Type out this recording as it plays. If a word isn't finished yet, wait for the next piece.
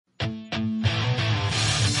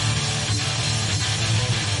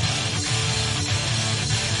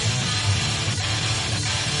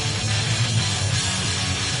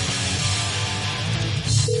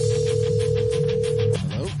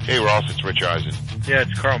Hey, Ross, it's Rich Eisen. Yeah,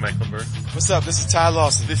 it's Carl Mecklenburg. What's up? This is Ty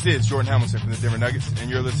Lawson. This is Jordan Hamilton from the Denver Nuggets, and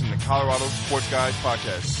you're listening to Colorado Sports Guys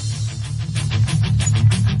Podcast.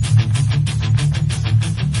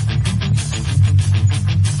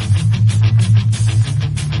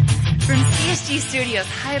 From CSG Studios,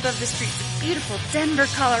 high above the streets of beautiful Denver,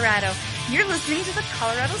 Colorado, you're listening to the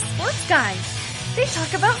Colorado Sports Guys. They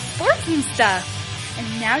talk about sports and stuff.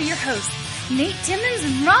 And now your hosts, Nate Timmons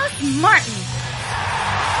and Ross Martin.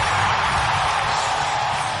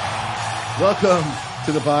 Welcome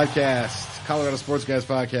to the podcast, Colorado Sports Guys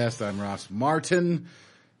Podcast. I'm Ross Martin,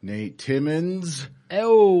 Nate Timmons.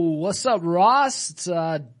 Oh, what's up, Ross? It's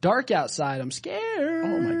dark outside. I'm scared.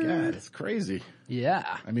 Oh my God, it's crazy.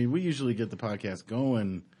 Yeah. I mean, we usually get the podcast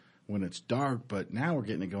going when it's dark, but now we're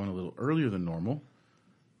getting it going a little earlier than normal.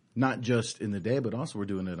 Not just in the day, but also we're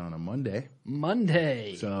doing it on a Monday.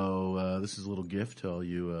 So this is a little gift to all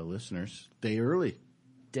you listeners. Day early.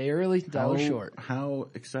 Day early, dollar short. How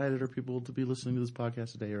excited are people to be listening to this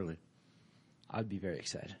podcast a day early? I'd be very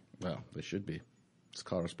excited. Well, they should be. It's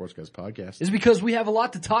Colorado Sports Guys Podcast. Is it because we have a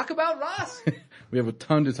lot to talk about, Ross? We have a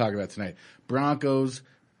ton to talk about tonight. Broncos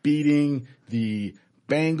beating the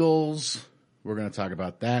Bengals. We're going to talk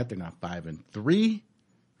about that. They're now 5-3,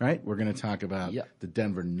 right? We're going to talk about the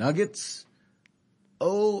Denver Nuggets,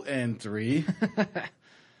 0-3.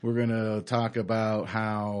 We're going to talk about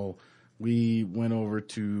how we went over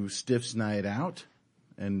to Stiff's Night Out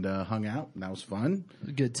and hung out, and that was fun.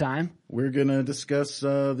 A good time. We're going to discuss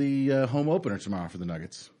the home opener tomorrow for the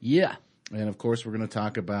Nuggets. Yeah. And, of course, we're going to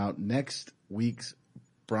talk about next week's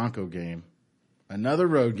Bronco game. Another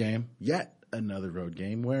road game, yet another road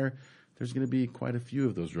game, where there's going to be quite a few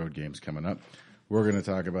of those road games coming up. We're going to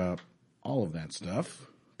talk about all of that stuff.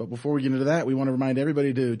 But before we get into that, we want to remind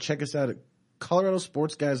everybody to check us out at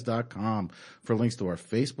coloradosportsguys.com for links to our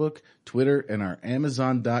Facebook, Twitter, and our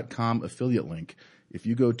Amazon.com affiliate link. If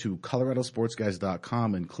you go to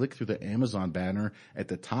coloradosportsguys.com and click through the Amazon banner at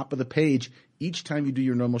the top of the page, each time you do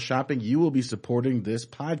your normal shopping, you will be supporting this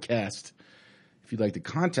podcast. If you'd like to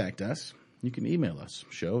contact us, you can email us,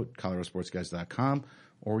 show at coloradosportsguys.com,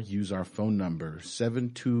 or use our phone number,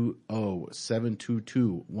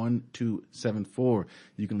 720-722-1274.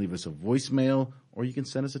 You can leave us a voicemail, or you can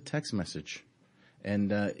send us a text message.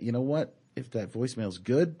 And you know what? If that voicemail is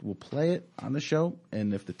good, we'll play it on the show.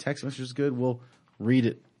 And if the text message is good, we'll read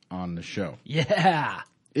it on the show. Yeah.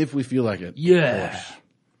 If we feel like it. Yeah. Of course.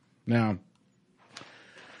 Now,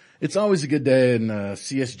 it's always a good day in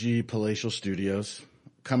CSG Palatial Studios,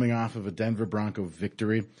 coming off of a Denver Bronco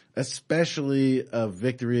victory, especially a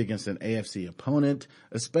victory against an AFC opponent,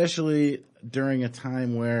 especially during a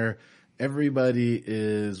time where everybody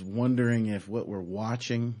is wondering if what we're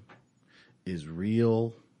watching is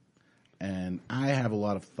real. And I have a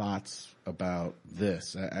lot of thoughts about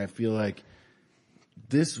this. I feel like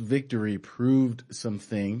this victory proved some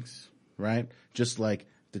things, right? Just like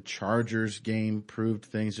the Chargers game proved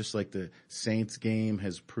things, just like the Saints game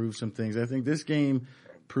has proved some things. I think this game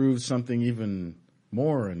proved something even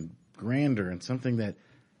more and grander, and something that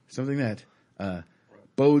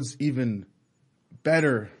bodes even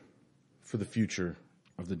better for the future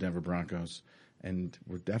of the Denver Broncos. And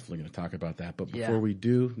we're definitely going to talk about that. But before we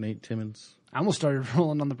do, Nate Timmons. I almost started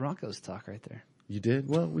rolling on the Broncos talk right there. You did?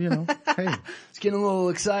 Well, you know, hey. It's getting a little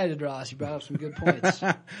excited, Ross. You brought up some good points.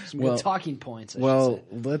 Some good talking points, I should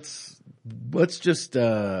say. Let's just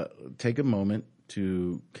take a moment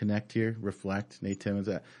to connect here, reflect. Nate Timmons,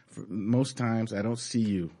 most times I don't see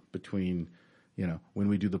you between, when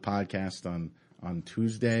we do the podcast on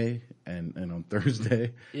Tuesday and on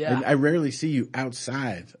Thursday. Yeah. And I rarely see you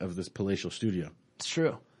outside of this palatial studio. It's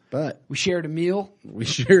true. But we shared a meal. We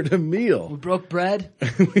broke bread.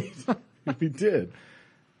 We did.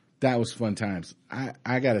 That was fun times.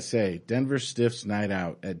 I got to say, Denver Stiffs Night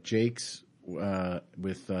Out at Jake's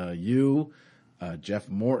with you, Jeff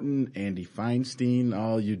Morton, Andy Feinstein,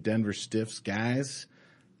 all you Denver Stiffs guys.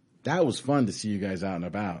 That was fun to see you guys out and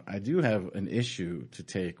about. I do have an issue to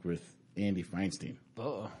take with Andy Feinstein.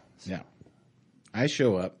 Oh. Yeah. I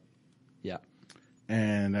show up. Yeah.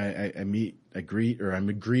 And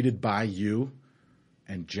I'm greeted by you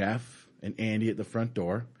and Jeff and Andy at the front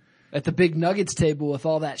door. At the big Nuggets table with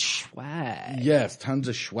all that swag. Yes, tons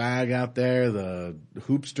of swag out there. The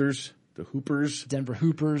Hoopsters, the Hoopers. Denver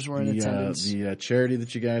Hoopers were in attendance. The charity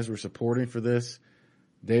that you guys were supporting for this,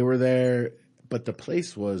 they were there, but the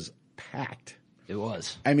place was packed. It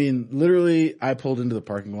was. I mean, literally, I pulled into the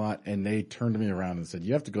parking lot, and they turned me around and said,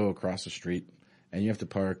 you have to go across the street, and you have to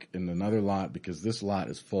park in another lot because this lot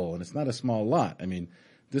is full. And it's not a small lot. I mean,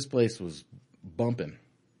 this place was bumping.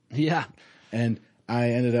 Yeah. And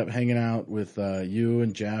I ended up hanging out with you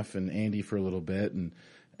and Jeff and Andy for a little bit, and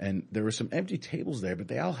there were some empty tables there, but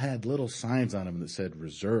they all had little signs on them that said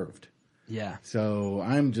reserved. Yeah. So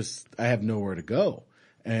I have nowhere to go.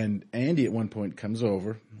 And Andy at one point comes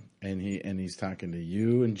over and he's talking to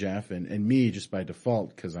you and Jeff and me just by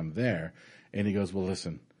default because I'm there. And he goes, well,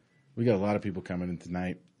 listen, we got a lot of people coming in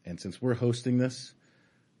tonight. And since we're hosting this,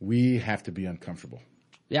 we have to be uncomfortable.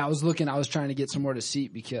 Yeah, I was trying to get somewhere to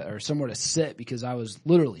sit because I was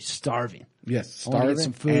literally starving. Yes, starving.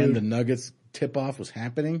 Some food. And the Nuggets tip-off was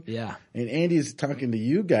happening. Yeah. And Andy's talking to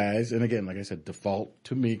you guys. And again, like I said, default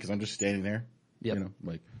to me because I'm just standing there. Yep. You know,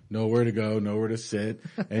 like nowhere to go, nowhere to sit.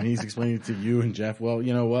 And he's explaining to you and Jeff, well,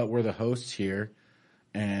 you know what? We're the hosts here.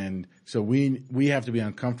 And so we have to be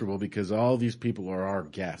uncomfortable because all these people are our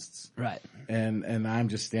guests. Right. And I'm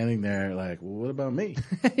just standing there like, well, what about me?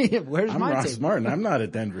 Where's my Ross table? Martin. I'm not a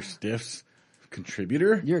Denver Stiffs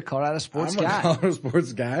contributor. You're a Colorado sports guy. I'm a Colorado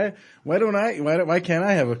sports guy. Why can't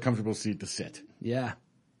I have a comfortable seat to sit? Yeah,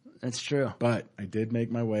 that's true. But I did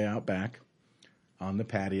make my way out back on the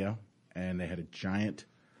patio, and they had a giant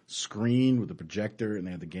screen with a projector, and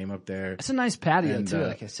they had the game up there. It's a nice patio too,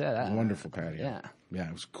 like I said. Wonderful patio. Yeah. Yeah,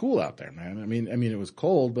 it was cool out there, man. I mean, it was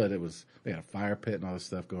cold, but they had a fire pit and all this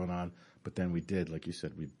stuff going on. But then we did, like you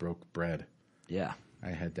said, we broke bread. Yeah.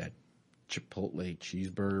 I had that Chipotle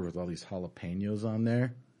cheeseburger with all these jalapenos on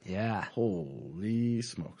there. Yeah. Holy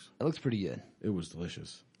smokes. It looks pretty good. It was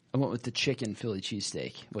delicious. I went with the chicken Philly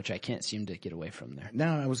cheesesteak, which I can't seem to get away from there.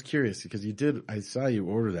 Now, I was curious because I saw you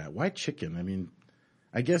order that. Why chicken? I mean,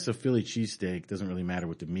 I guess a Philly cheesesteak doesn't really matter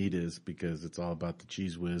what the meat is because it's all about the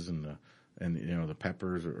cheese whiz and the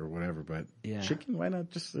peppers or whatever. But chicken, why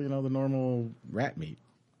not just, the normal rat meat?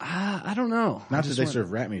 I don't know. Not that they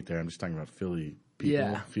serve rat meat there. I'm just talking about Philly people.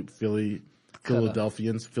 Yeah.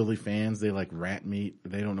 Philadelphians, Philly fans, they like rat meat.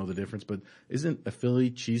 They don't know the difference. But isn't a Philly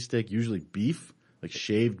cheesesteak usually beef, like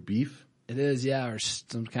shaved beef? It is, yeah, or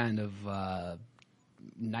some kind of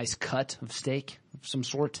nice cut of steak of some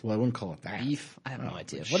sort. Well, I wouldn't call it that. Beef? I have no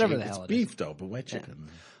idea. Whatever the hell it is. It's beef, though, but why chicken?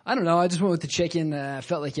 Yeah. I don't know. I just went with the chicken. I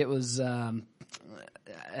felt like it was a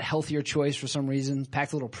healthier choice for some reason.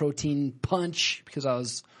 Packed a little protein punch because I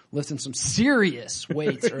was lifting some serious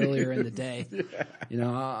weights earlier in the day. Yeah.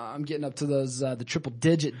 I'm getting up to those the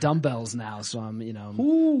triple-digit dumbbells now, so I'm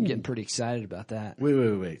getting pretty excited about that.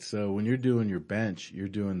 Wait. So when you're doing your bench, you're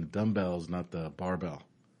doing the dumbbells, not the barbell.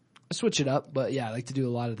 I switch it up, but yeah, I like to do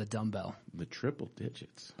a lot of the dumbbell. The triple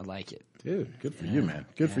digits. I like it. Dude, good for you, man.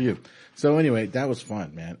 Good for you. So anyway, that was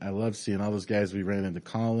fun, man. I love seeing all those guys. We ran into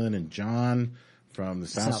Colin and John from the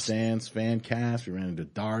South Stands fan cast. We ran into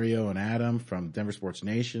Dario and Adam from Denver Sports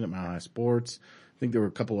Nation at Mile High Sports. I think there were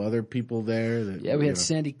a couple other people there. We had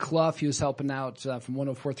Sandy Clough. He was helping out from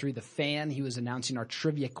 104.3 The Fan. He was announcing our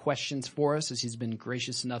trivia questions for us, as he's been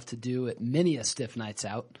gracious enough to do at many a Stiff Nights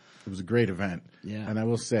Out. It was a great event. Yeah. And I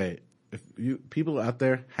will say, if people out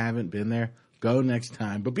there haven't been there, go next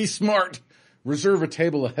time. But be smart. Reserve a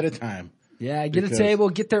table ahead of time. Yeah, get a table.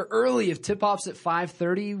 Get there early. If tip-off's at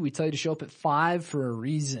 5:30, we tell you to show up at 5 for a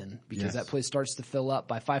reason, because that place starts to fill up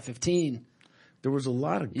by 5:15. There was a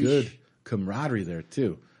lot of good camaraderie there,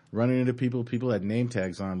 too. Running into people had name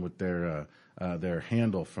tags on with their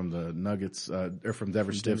handle from the Nuggets or from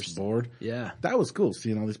Denver Stiffs board. Yeah, that was cool.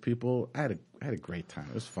 Seeing all these people, I had a great time.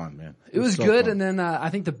 It was fun, man. It was so good. Fun. And then I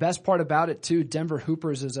think the best part about it too, Denver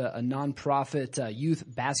Hoopers is a nonprofit youth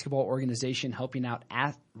basketball organization helping out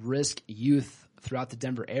at-risk youth throughout the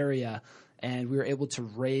Denver area, and we were able to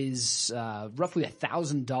raise roughly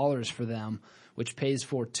 $1,000 for them, which pays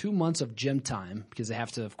for 2 months of gym time because they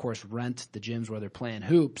have to, of course, rent the gyms where they're playing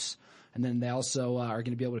hoops. And then they also are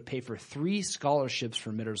going to be able to pay for 3 scholarships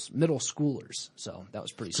for middle schoolers. So that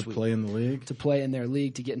was pretty sweet. To play in the league? To play in their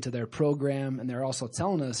league, to get into their program. And they're also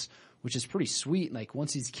telling us, which is pretty sweet, like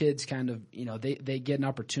once these kids kind of, they get an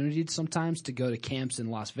opportunity sometimes to go to camps in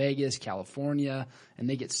Las Vegas, California, and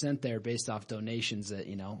they get sent there based off donations that,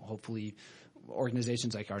 hopefully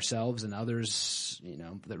organizations like ourselves and others,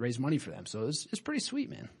 that raise money for them. So it's pretty sweet,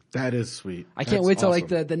 man. That is sweet. I can't wait till like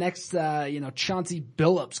the next, Chauncey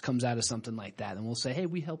Billups comes out of something like that, and we'll say, hey,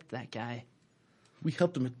 we helped that guy. We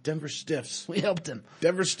helped him at Denver Stiffs. We helped him.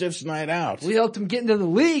 Denver Stiffs night out. We helped him get into the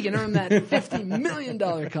league and earn that $50 million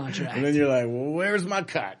contract. And then you're like, well, where's my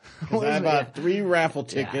cut? Because I bought 3 raffle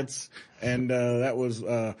tickets, and that was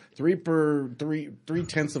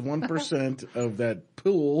 3/10% of that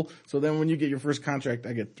pool. So then when you get your first contract,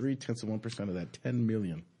 I get 3/10% of that $10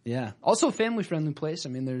 million. Yeah. Also a family-friendly place. I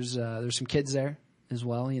mean, there's some kids there. as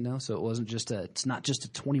well, so it wasn't it's not just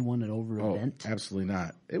a 21 and over event. Absolutely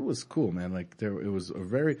not. It was cool, man. Like it was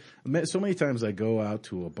so many times I go out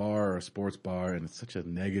to a bar or a sports bar and it's such a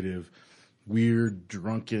negative, weird,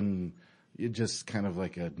 drunken, just kind of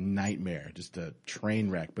like a nightmare, just a train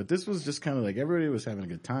wreck. But this was just kind of like everybody was having a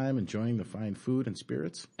good time, enjoying the fine food and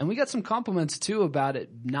spirits. And we got some compliments too about it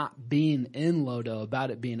not being in Lodo, about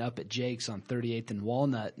it being up at Jake's on 38th and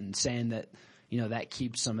Walnut, and saying that, that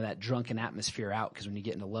keeps some of that drunken atmosphere out, because when you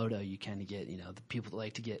get into Lodo, you kind of get, the people that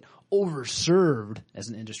like to get overserved, as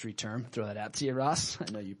an industry term. Throw that out to you, Ross. I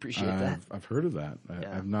know you appreciate that. I've heard of that.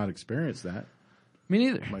 I've not experienced that. Me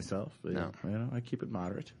neither. Myself. No. I keep it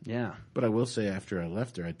moderate. Yeah. But I will say, after I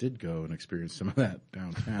left there, I did go and experience some of that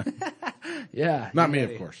downtown. Yeah. Not me,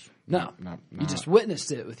 of course. No. Not you just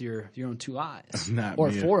witnessed it with your own 2 eyes. Not or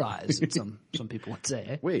me. 4 eyes, some people would say.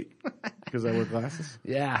 Eh? Wait, because I wear glasses?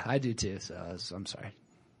 Yeah, I do too. So I'm sorry.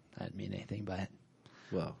 I didn't mean anything by it.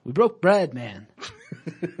 Well, we broke bread, man.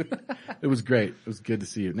 It was great. It was good to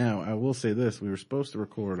see you. Now, I will say this. We were supposed to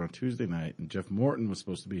record on Tuesday night, and Jeff Morton was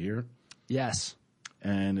supposed to be here. Yes.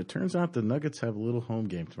 And it turns out the Nuggets have a little home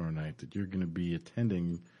game tomorrow night that you're going to be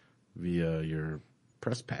attending via your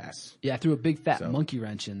press pass. Yeah, I threw a big fat monkey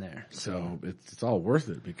wrench in there. So it's all worth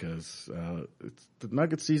it, because the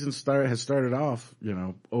Nuggets season has started off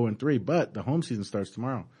 0-3, but the home season starts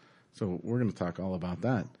tomorrow. So we're going to talk all about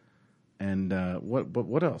that. And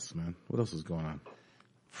what else, man? What else is going on?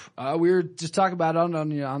 We were just talking about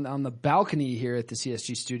on the balcony here at the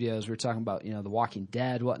CSG studios. We were talking about The Walking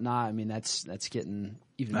Dead, whatnot. I mean, that's getting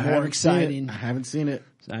even more exciting. I haven't seen it.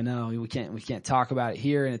 I know we can't talk about it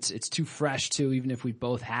here, and it's too fresh too. Even if we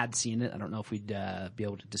both had seen it, I don't know if we'd be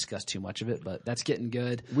able to discuss too much of it. But that's getting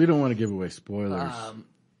good. We don't want to give away spoilers.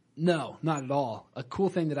 No, not at all. A cool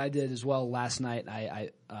thing that I did as well last night.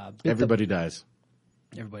 Everybody dies.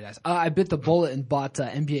 Everybody dies. I bit the bullet and bought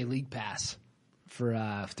NBA League Pass through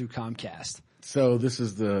Comcast. So this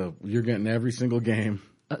is you're getting every single game.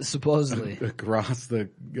 Supposedly. Across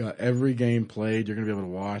every game played, you're going to be able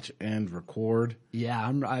to watch and record.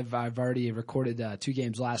 Yeah, I've already recorded 2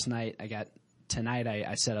 games last night. I got tonight.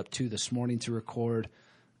 I set up 2 this morning to record.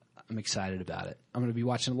 I'm excited about it. I'm going to be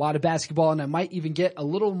watching a lot of basketball, and I might even get a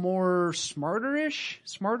little more smarter-ish.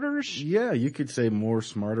 Yeah, you could say more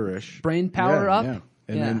smarter-ish. Brain power up. Yeah.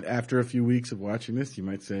 And then after a few weeks of watching this, you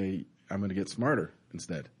might say, I'm going to get smarter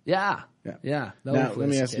instead. Yeah. Now, let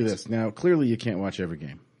me ask you this. Now, clearly you can't watch every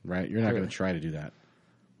game, right? You're not going to try to do that.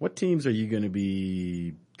 What teams are you going to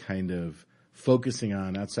be kind of focusing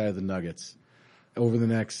on outside of the Nuggets over the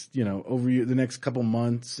next, the next couple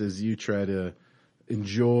months as you try to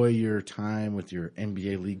enjoy your time with your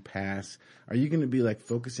NBA League Pass? Are you going to be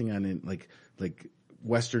focusing on like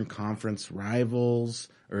Western Conference rivals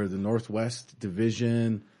or the Northwest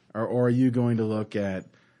Division, or are you going to look at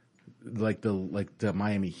the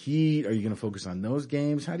Miami Heat? Are you going to focus on those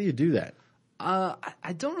games? How do you do that?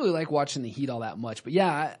 I don't really like watching the Heat all that much, but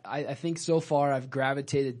yeah, I think so far I've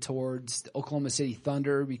gravitated towards the Oklahoma City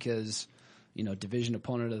Thunder because, division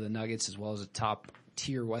opponent of the Nuggets as well as a top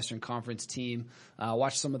tier Western Conference team.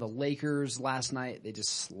 Watched some of the Lakers last night. They just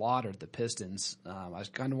slaughtered the Pistons. I was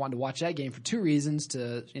kind of wanting to watch that game for 2 reasons: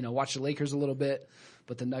 to watch the Lakers a little bit,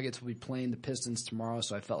 but the Nuggets will be playing the Pistons tomorrow,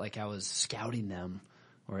 so I felt like I was scouting them,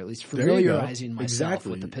 or at least familiarizing myself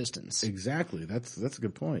with the Pistons. Exactly. That's a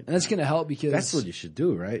good point. And that's going to help because that's what you should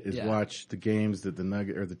do, right? Is watch the games that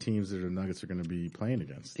the teams that the Nuggets are going to be playing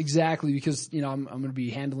against. Exactly, because I'm going to be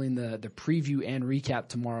handling the preview and recap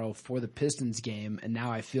tomorrow for the Pistons game, and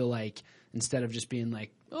now I feel like instead of just being like,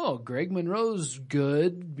 oh, Greg Monroe's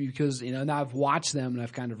good, because now I've watched them and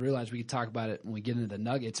I've kind of realized we could talk about it when we get into the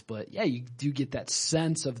Nuggets, but yeah, you do get that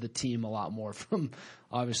sense of the team a lot more from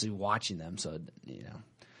obviously watching them. So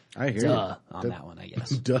I hear you on that one, I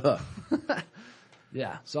guess. Duh.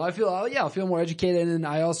 Yeah. So I feel more educated. And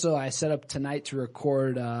I set up tonight to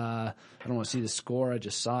record, I don't want to see the score. I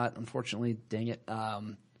just saw it, unfortunately. Dang it.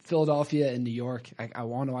 Philadelphia and New York. I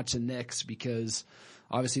want to watch the Knicks because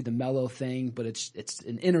obviously the Melo thing, but it's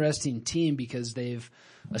an interesting team because they've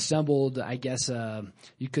assembled, I guess,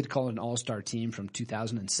 you could call it an all-star team from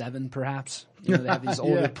 2007, perhaps. They have these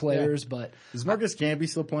older players, but is Marcus Camby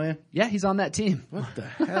still playing? Yeah, he's on that team. What the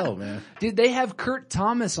hell, man? Dude, they have Kurt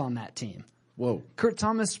Thomas on that team. Whoa. Kurt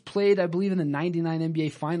Thomas played, I believe, in the 99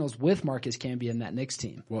 NBA Finals with Marcus Camby in that Knicks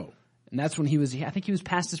team. Whoa. And that's when I think he was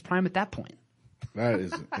past his prime at that point. That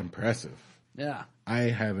is impressive. Yeah.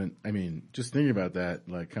 Just thinking about that,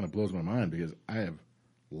 kind of blows my mind because I have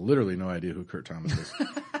literally no idea who Kurt Thomas is.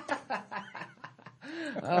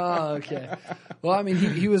 Oh, okay. Well, I mean,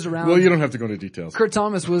 he was around. Well, you don't have to go into details. Kurt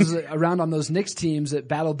Thomas was around on those Knicks teams that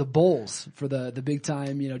battled the Bulls for the big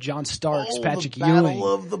time, John Starks, Patrick Ewing.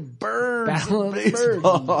 Battle of the Birds. Battle of the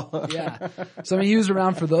Birds. Yeah. So, I mean, he was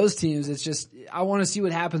around for those teams. It's just, I want to see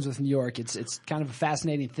what happens with New York. It's kind of a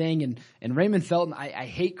fascinating thing. And Raymond Felton, I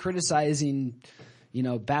hate criticizing,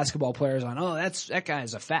 basketball players on, that guy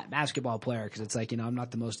is a fat basketball player. Cause it's like, I'm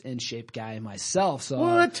not the most in shape guy myself. So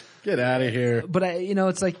what? Get out of here. But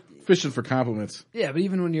it's like, fishing for compliments. yeah, but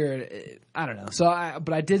even when you're, I don't know.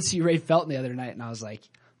 But I did see Ray Felton the other night and I was like,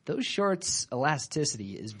 those shorts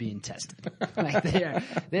elasticity is being tested. Like they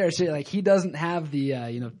are like, he doesn't have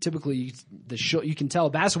the, typically you can tell a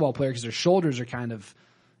basketball player because their shoulders are kind of,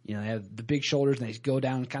 they have the big shoulders and they go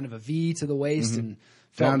down kind of a V to the waist and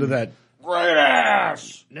Felton, down to that great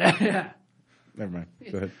ass. Yeah. Never mind.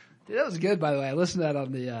 Go ahead. Dude, that was good, by the way. I listened to that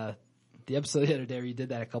on the episode the other day where you did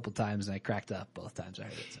that a couple times and I cracked up both times I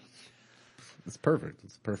heard it. So. It's perfect.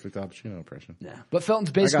 It's a perfect Al Pacino impression. Yeah. But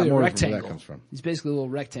Felton's basically a rectangle. Where that comes from. He's basically a little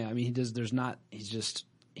rectangle. I mean,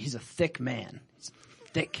 he's a thick man. He's a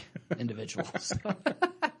thick individual. So.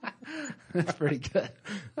 That's pretty good.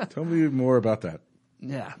 Tell me more about that.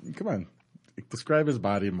 Yeah. Come on. Describe his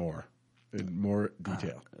body more, in more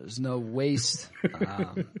detail. There's no waist.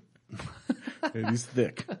 And he's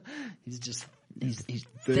thick. He's thick. He's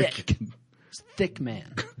a thick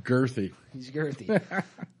man. Girthy. He's girthy.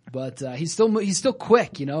 But he's still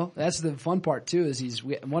quick, That's the fun part too. Is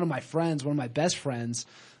one of my best friends.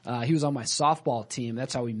 He was on my softball team.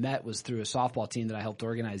 That's how we met, was through a softball team that I helped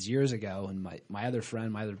organize years ago. And my other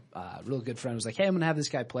real good friend was like, "Hey, I'm gonna have this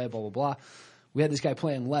guy play." Blah blah blah. We had this guy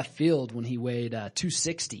playing left field when he weighed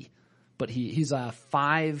 260, but he's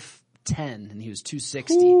 5'10" and he was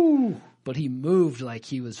 260. Ooh. But he moved like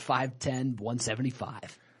he was 5'10",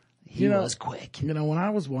 175. He was quick. When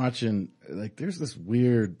I was watching, there's this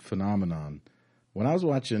weird phenomenon. When I was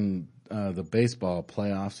watching the baseball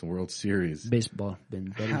playoffs and World Series,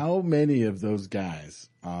 how many of those guys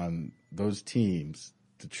on those teams,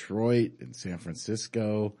 Detroit and San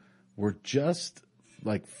Francisco, were just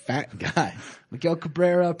like fat guys? Miguel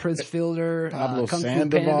Cabrera, Prince Fielder, Pablo Kung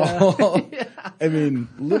Sandoval. Fu Panda. Yeah. I mean,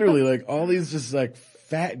 literally, all these just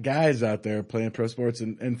fat guys out there playing pro sports,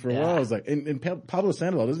 and for a while I was like, and Pablo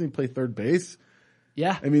Sandoval, doesn't he play third base?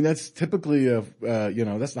 Yeah. I mean, that's typically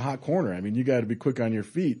that's the hot corner. I mean, you got to be quick on your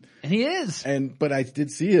feet. And he is. But I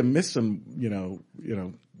did see him miss some,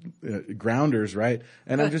 grounders, right?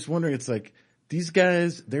 And I'm just wondering, it's like, these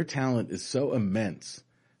guys, their talent is so immense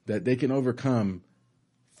that they can overcome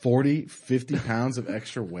 40, 50 pounds of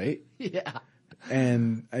extra weight. Yeah.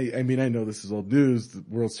 And I mean, I know this is old news. The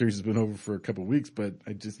World Series has been over for a couple of weeks, but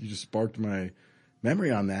you just sparked my memory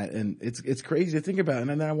on that. And it's crazy to think about. And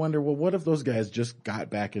then I wonder, well, what if those guys just got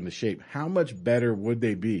back into shape? How much better would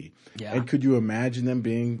they be? Yeah. And could you imagine them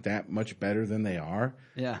being that much better than they are?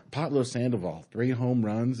 Yeah. Pablo Sandoval, 3 home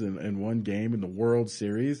runs in one game in the World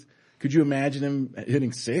Series. Could you imagine him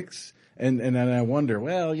hitting 6? And then I wonder,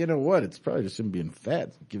 well, you know what? It's probably just him being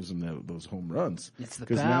fat that gives him those home runs. It's the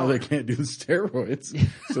because power. now they can't do the steroids,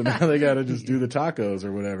 so now they got to just do the tacos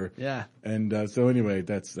or whatever. Yeah. And so anyway,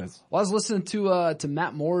 that's. Well, I was listening to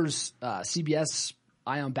Matt Moore's CBS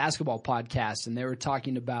Eye on Basketball podcast, and they were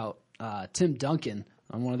talking about Tim Duncan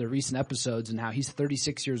on one of the recent episodes and how he's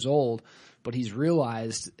 36 years old, but he's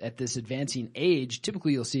realized at this advancing age,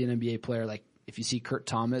 typically you'll see an NBA player like. If you see Kurt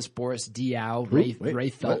Thomas, Boris Diaw, Ray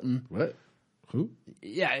Felton. What? Who?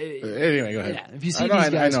 Yeah. Anyway, go ahead. Yeah. If you see these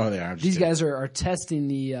guys, I know who they are. These guys are testing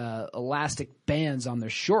the elastic bands on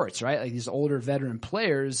their shorts, right? Like these older veteran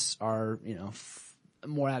players are,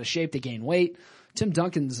 more out of shape. They gain weight. Tim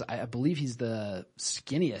Duncan's, I believe he's the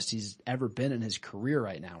skinniest he's ever been in his career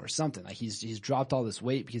right now or something. Like he's dropped all this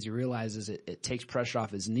weight because he realizes it takes pressure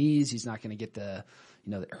off his knees. He's not going to get the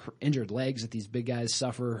injured legs that these big guys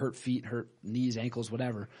suffer, hurt feet, hurt knees, ankles,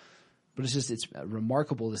 whatever. But it's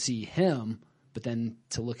remarkable to see him, but then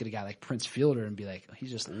to look at a guy like Prince Fielder and be like, he's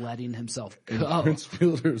just letting himself go. And Prince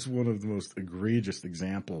Fielder is one of the most egregious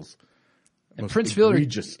examples.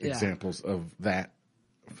 Examples of that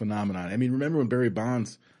phenomenon. I mean, remember when Barry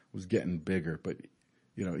Bonds was getting bigger, but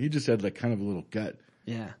he just had kind of a little gut.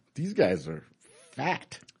 Yeah. These guys are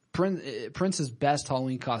fat. Prince's best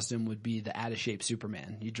Halloween costume would be the out of shape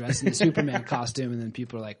Superman. You dress in the Superman costume, and then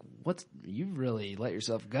people are like, you really let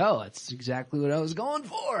yourself go. That's exactly what I was going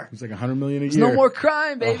for. He's like $100 million a year. There's no more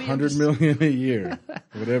crime, baby. $100 million a year,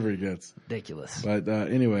 whatever he gets. Ridiculous. But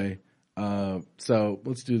anyway, so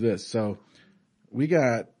let's do this. So we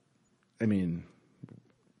got,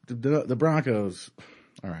 the Broncos.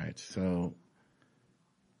 All right, so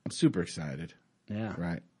I'm super excited. Yeah.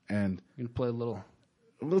 Right, and you're gonna play a little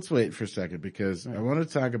let's wait for a second because I want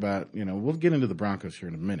to talk about, we'll get into the Broncos here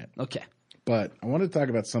in a minute. Okay. But I want to talk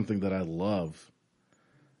about something that I love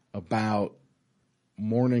about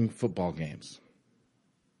morning football games.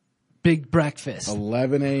 Big breakfast.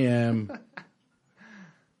 11 a.m.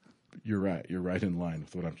 You're right. You're right in line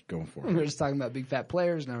with what I'm going for. We were just talking about big fat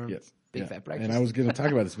players. Now Yes. big fat breakfast. And I was going to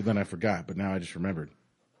talk about this, but then I forgot. But now I just remembered.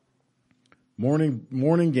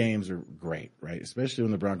 Morning games are great, right? Especially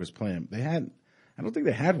when the Broncos play them. I don't think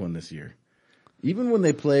they had one this year. Even when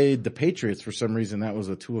they played the Patriots, for some reason, that was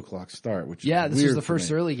a 2:00 start. Which this weird was the for first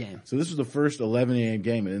me. early game. So this was the first 11 a.m.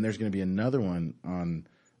 game, and then there's going to be another one on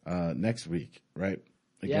next week, right?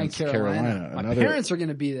 Against Carolina. My parents are going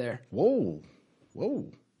to be there. Whoa,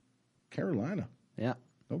 Carolina. Yeah,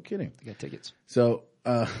 No kidding. they got tickets. So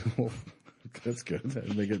that's good.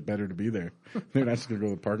 That'll make it better to be there. They're not just going to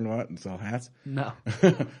go to the parking lot and sell hats. No,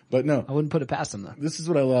 But no, I wouldn't put it past them though. this is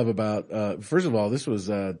what I love about. First of all, this was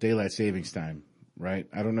daylight savings time. Right?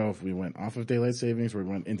 I don't know if we went off of daylight savings or we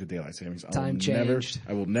went into daylight savings. Time changed.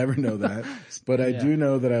 I will never know that. But I do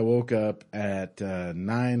know that I woke up at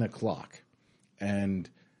 9 o'clock and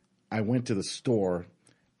I went to the store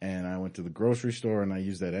and I went to the grocery store and I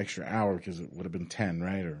used that extra hour because it would have been 10,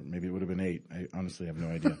 right? Or maybe it would have been 8. I honestly have no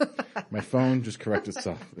idea. My phone just corrected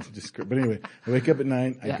itself. But anyway, I wake up at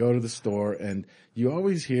 9. I go to the store and you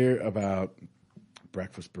always hear about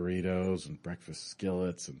breakfast burritos and breakfast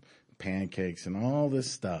skillets and pancakes and all this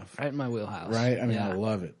stuff. Right in my wheelhouse. Right? I mean, I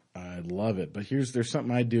love it. I love it. But there's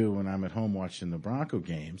something I do when I'm at home watching the Bronco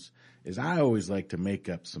games is I always like to make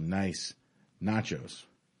up some nice nachos.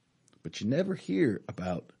 But you never hear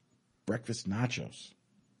about breakfast nachos.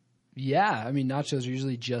 Yeah, I mean, nachos are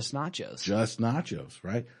usually just nachos. Just nachos,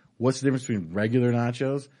 right? What's the difference between regular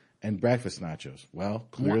nachos and breakfast nachos? Well,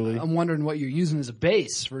 clearly. I'm wondering what you're using as a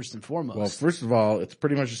base, first and foremost. Well, first of all, it's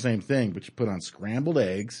pretty much the same thing, but you put on scrambled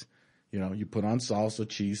eggs. You put on salsa,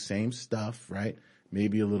 cheese, same stuff, right?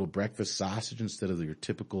 Maybe a little breakfast sausage instead of your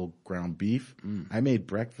typical ground beef. I made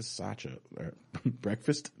breakfast nachos.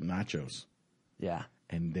 Yeah.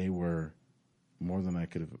 And they were more than I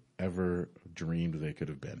could have ever dreamed they could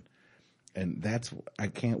have been. And I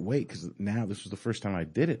can't wait because now this was the first time I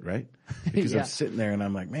did it, right? Because I'm sitting there and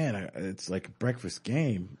I'm like, man, it's like a breakfast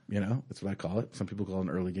game, That's what I call it. Some people call it an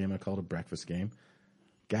early game. I call it a breakfast game.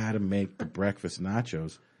 Got to make the breakfast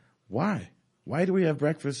nachos. Why? Why do we have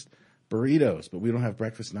breakfast burritos, but we don't have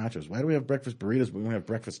breakfast nachos? Why do we have breakfast burritos, but we don't have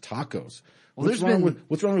breakfast tacos? Well,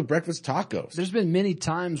 what's wrong with breakfast tacos? There's been many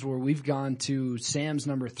times where we've gone to Sam's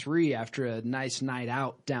number 3 after a nice night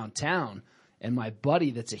out downtown, and my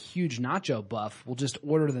buddy that's a huge nacho buff will just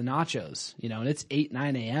order the nachos, and it's 8,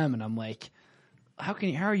 9 a.m. and I'm like, how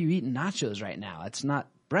are you eating nachos right now? It's not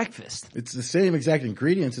breakfast. It's the same exact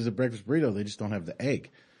ingredients as a breakfast burrito. They just don't have the egg.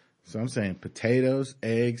 So I'm saying potatoes,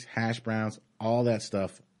 eggs, hash browns, all that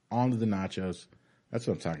stuff onto the nachos. That's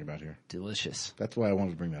what I'm talking about here. Delicious. That's why I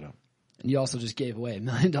wanted to bring that up. And you also just gave away $1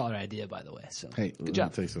 million idea, by the way. So hey, good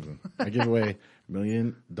job. Let me tell you something. I give away $1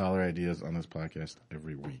 million ideas on this podcast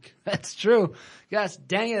every week. That's true. Yes,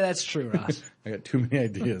 dang it, that's true, Ross. I got too many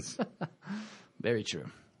ideas. Very true.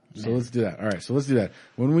 So let's do that. All right, so let's do that.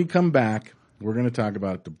 When we come back, we're going to talk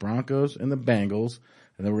about the Broncos and the Bengals.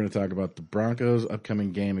 And then we're going to talk about the Broncos'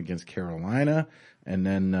 upcoming game against Carolina. And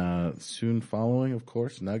then soon following, of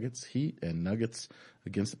course, Nuggets, Heat, and Nuggets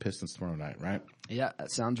against the Pistons tomorrow night, right? Yeah,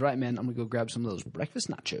 that sounds right, man. I'm going to go grab some of those breakfast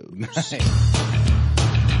nachos. Nice.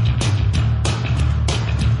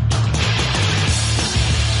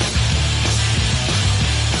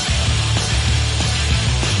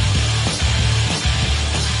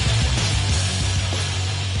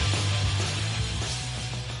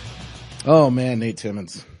 Oh, man, Nate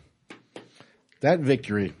Timmons. That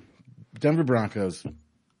victory, Denver Broncos,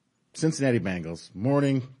 Cincinnati Bengals,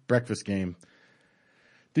 morning breakfast game.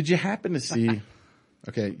 Did you happen to see,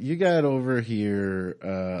 okay, you got over here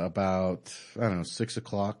about, 6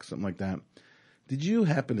 o'clock, something like that. Did you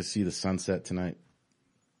happen to see the sunset tonight?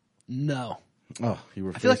 No. Oh, you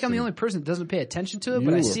were. I feel like I'm the only person that doesn't pay attention to it,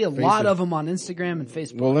 but I see a lot of them on Instagram and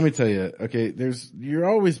Facebook. Well, let me tell you, okay, you're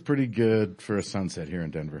always pretty good for a sunset here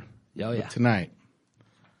in Denver. Oh, yeah. But tonight,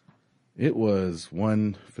 it was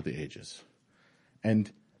one for the ages. And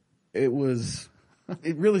it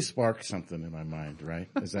really sparked something in my mind, right?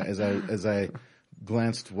 As I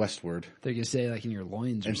glanced westward. They're going to say like in your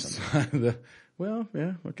loins or something. Well,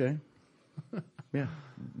 yeah, okay. Yeah.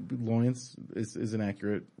 Loins is an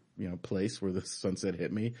accurate, place where the sunset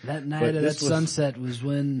hit me. That night of that sunset was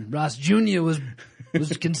when Ross Jr. was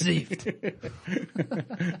conceived.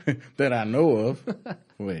 That I know of.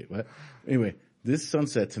 Wait, what? Anyway, this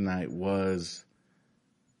sunset tonight was,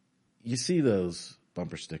 you see those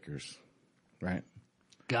bumper stickers, right?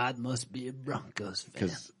 God must be a Broncos fan.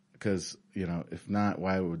 Because, if not,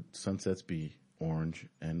 why would sunsets be orange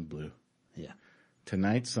and blue? Yeah.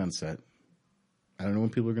 Tonight's sunset, I don't know when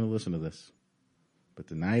people are going to listen to this, but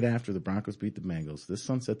the night after the Broncos beat the Bengals, this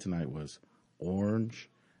sunset tonight was orange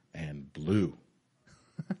and blue.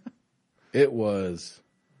 It was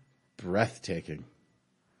breathtaking.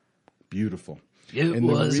 Beautiful. It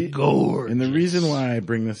was gorgeous. And the reason why I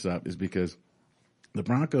bring this up is because the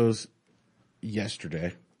Broncos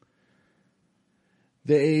yesterday,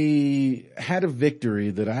 they had a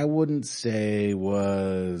victory that I wouldn't say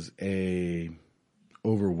was a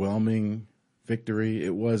overwhelming victory.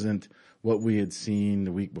 It wasn't what we had seen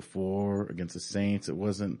the week before against the Saints. It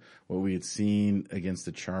wasn't what we had seen against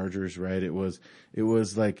the Chargers, right? It was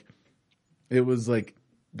like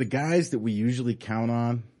the guys that we usually count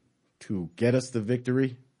on to get us the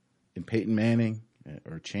victory in Peyton Manning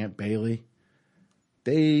or Champ Bailey.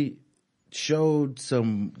 They showed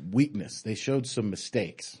some weakness. They showed some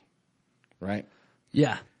mistakes, right?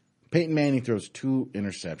 Yeah. Peyton Manning throws 2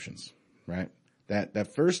 interceptions, right?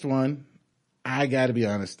 That first one, I got to be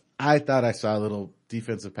honest, I thought I saw a little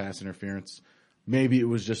defensive pass interference. Maybe it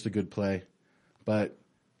was just a good play, but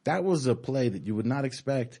that was a play that you would not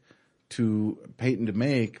expect Peyton to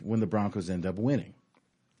make when the Broncos end up winning.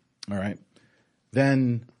 All right.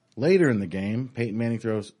 Then later in the game, Peyton Manning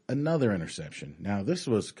throws another interception. Now, this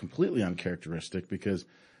was completely uncharacteristic because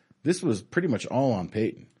this was pretty much all on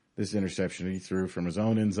Peyton. This interception he threw from his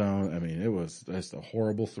own end zone. I mean, it was just a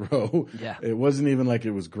horrible throw. Yeah. It wasn't even like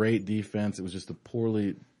it was great defense. It was just a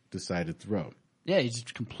poorly decided throw. Yeah, he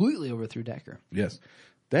just completely overthrew Decker. Yes.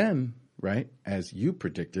 Then, right, as you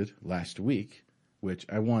predicted last week, which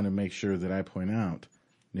I want to make sure that I point out,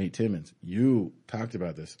 Nate Timmons, you talked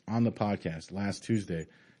about this on the podcast last Tuesday.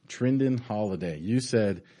 Trindon Holliday, you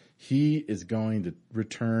said he is going to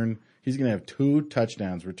return. He's going to have 2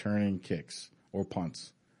 touchdowns returning kicks or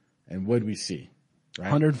punts. And what did we see? Right?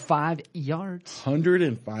 105 yards.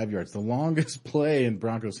 105 yards, the longest play in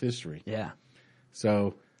Broncos history. Yeah.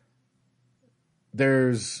 So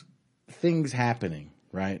there's things happening,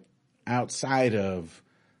 right, outside of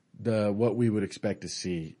what we would expect to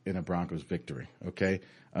see in a Broncos victory, okay?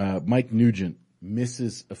 Mike Nugent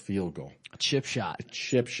misses a field goal. A chip shot.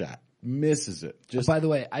 Misses it. Just by the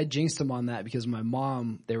way, I jinxed him on that because my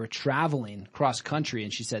mom, they were traveling cross country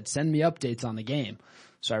and she said, send me updates on the game.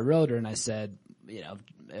 So I wrote her and I said,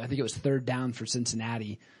 I think it was 3rd down for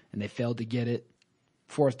Cincinnati and they failed to get it.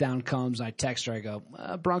 4th down comes and I text her. I go,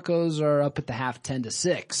 Broncos are up at the half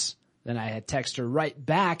 10-6. Then I had text her right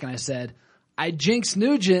back and I said, I jinxed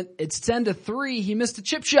Nugent. It's 10-3. He missed a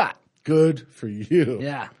chip shot. Good for you.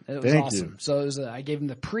 Yeah, it was awesome. So it was I gave him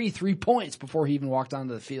the 3 points before he even walked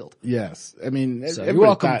onto the field. Yes. I mean, so you're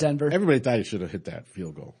welcome, Denver. Everybody thought he should have hit that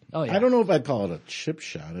field goal. Oh, yeah. I don't know if I'd call it a chip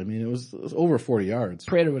shot. I mean, it was over 40 yards.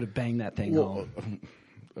 Prater would have banged that thing home.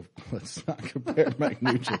 Let's not compare Mike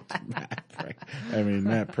Nugent to Matt Prater. I mean,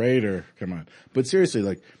 Matt Prater, come on. But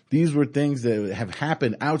seriously, these were things that have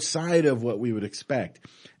happened outside of what we would expect.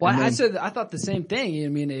 Well, I thought the same thing. I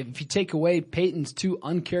mean, if you take away Peyton's 2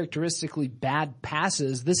 uncharacteristically bad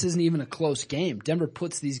passes, this isn't even a close game. Denver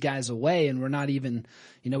puts these guys away, and we're not even,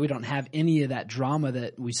 we don't have any of that drama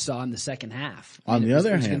that we saw in the second half. On the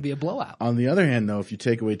other hand, it's going to be a blowout. On the other hand, though, if you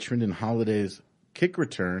take away Trindon Holliday's kick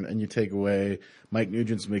return and you take away Mike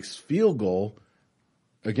Nugent's mixed field goal,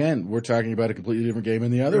 again, we're talking about a completely different game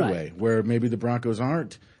in the other way, where maybe the Broncos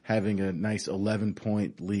aren't having a nice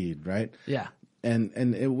 11-point lead, right? Yeah.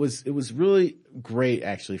 And it was really great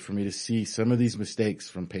actually for me to see some of these mistakes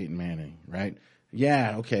from Peyton Manning, right?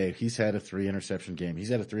 Yeah, okay, he's had a 3 interception game. He's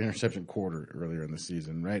had a 3 interception quarter earlier in the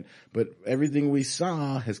season, right? But everything we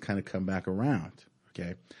saw has kind of come back around,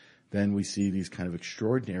 okay? Then we see these kind of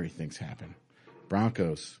extraordinary things happen.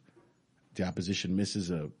 Broncos, the opposition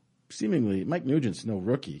misses seemingly, Mike Nugent's no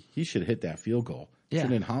rookie. He should hit that field goal. Yeah.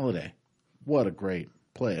 Trindon Holliday, what a great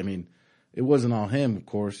play. I mean, it wasn't all him, of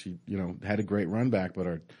course. He, had a great run back, but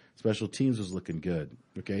our special teams was looking good.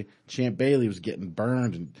 Okay, Champ Bailey was getting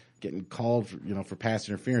burned and getting called for pass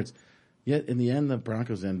interference. Yet in the end, the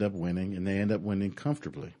Broncos end up winning, and they end up winning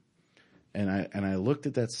comfortably. And I looked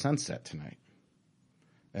at that sunset tonight,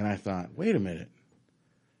 and I thought, wait a minute.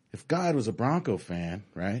 If God was a Bronco fan,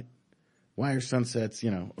 right? Why are sunsets?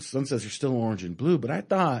 Sunsets are still orange and blue. But I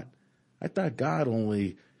thought God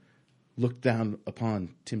only looked down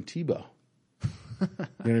upon Tim Tebow. You know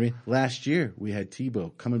what I mean? Last year we had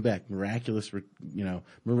Tebow coming back, miraculous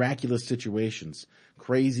situations.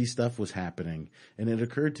 Crazy stuff was happening. And it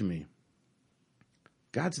occurred to me,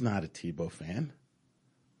 God's not a Tebow fan.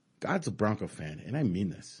 God's a Bronco fan. And I mean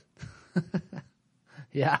this.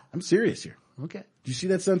 Yeah. I'm serious here. Okay. Did you see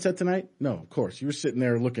that sunset tonight? No, of course. You were sitting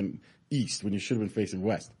there looking east when you should have been facing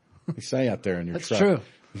west. You sat out there in your That's truck. true.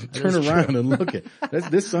 Turn around and look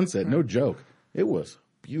at this sunset. No joke. It was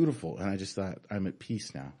beautiful. And I just thought, I'm at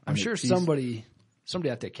peace now. I'm sure somebody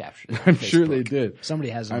out there captured it. I'm sure they did.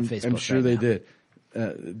 Somebody has it on Facebook. I'm sure right they now. did.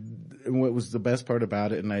 And what was the best part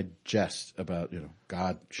about it, and I jest about,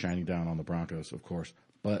 God shining down on the Broncos, of course,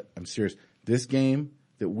 but I'm serious. This game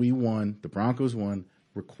that we won, the Broncos won,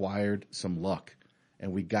 required some luck,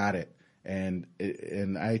 and we got it. And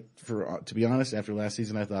to be honest, after last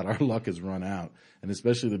season, I thought our luck has run out, and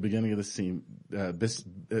especially the beginning of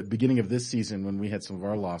beginning of this season when we had some of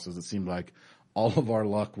our losses, it seemed like all of our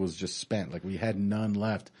luck was just spent, like we had none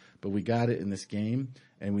left. But we got it in this game,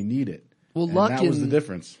 and we need it. Well, and luck that was the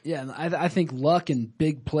difference. Yeah, and I think luck and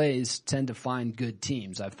big plays tend to find good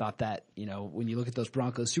teams. I've thought that, when you look at those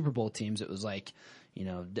Broncos Super Bowl teams, it was like,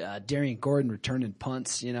 Darian Gordon returning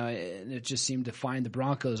punts, and it just seemed to find the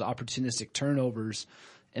Broncos opportunistic turnovers.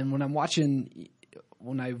 And when I'm watching,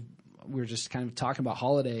 we were just kind of talking about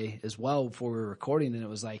Holliday as well before we were recording, and it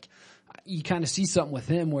was like, you kind of see something with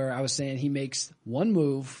him where I was saying he makes one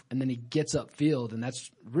move and then he gets upfield, and that's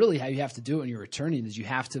really how you have to do it when you're returning is you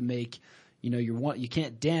have to make – you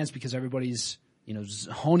can't dance because everybody's,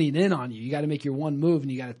 honing in on you. You got to make your one move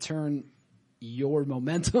and you got to turn your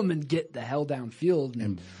momentum and get the hell downfield.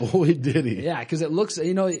 And boy, did he. Yeah, because it looks,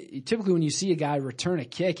 typically when you see a guy return a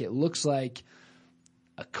kick, it looks like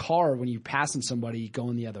a car when you're passing somebody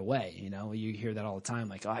going the other way. You hear that all the time,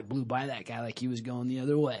 like, oh, I blew by that guy like he was going the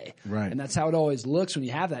other way. Right. And that's how it always looks when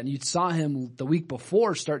you have that. And you saw him the week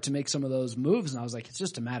before start to make some of those moves, and I was like, it's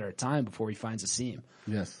just a matter of time before he finds a seam.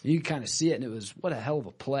 Yes. You kind of see it, and it was, what a hell of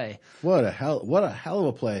a play. What a hell of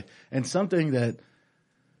a play. And something that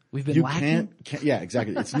we've been you lacking. can't yeah,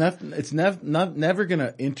 exactly. It's never going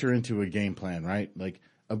to enter into a game plan, right? Like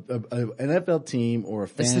a NFL team or a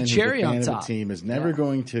fan, it's the cherry on of top. a team is never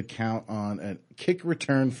going to count on a kick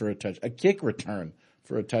return for a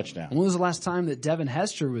touchdown. When was the last time that Devin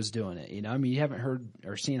Hester was doing it? You haven't heard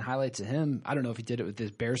or seen highlights of him. I don't know if he did it with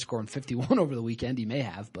his Bears scoring 51 over the weekend. He may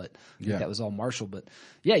have, but I think that was all Marshall. But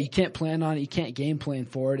yeah, you can't plan on it. You can't game plan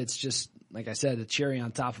for it. It's just, like I said, the cherry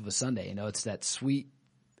on top of a sundae. It's that sweet,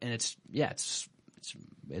 and it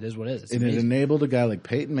is what it is. It's and amazing. it enabled a guy like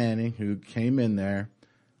Peyton Manning who came in there,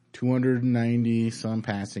 290 some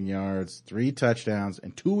passing yards, 3 touchdowns,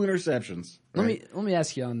 and 2 interceptions. Right? Let me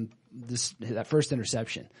ask you on that first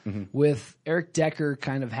interception with Eric Decker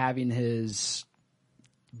kind of having his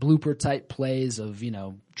blooper type plays of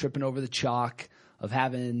tripping over the chalk, of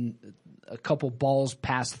having a couple balls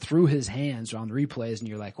pass through his hands on the replays, and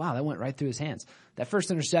you're like, wow, that went right through his hands. That first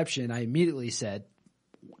interception, I immediately said,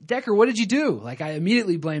 Decker, what did you do? Like, I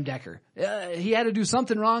immediately blamed Decker. He had to do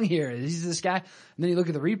something wrong here. He's this guy. And then you look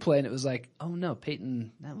at the replay, and it was like, oh, no,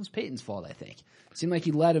 that was Peyton's fault, I think. It seemed like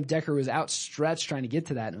he let him. Decker was outstretched trying to get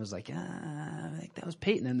to that, and it was like, I think that was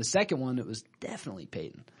Peyton. And the second one, it was definitely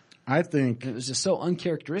Peyton. I think it was just so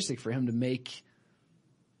uncharacteristic for him to make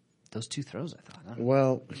those 2 throws, I thought.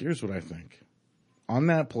 Well, here's what I think. On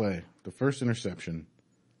that play, the first interception,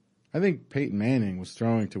 I think Peyton Manning was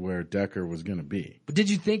throwing to where Decker was going to be. But did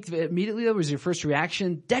you think immediately that was your first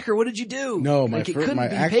reaction? Decker, what did you do? No,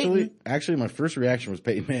 actually my first reaction was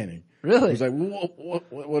Peyton Manning. Really? I was like,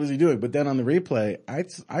 what is he doing? But then on the replay,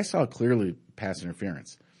 I saw clearly pass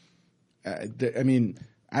interference.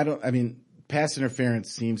 Pass interference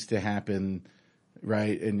seems to happen,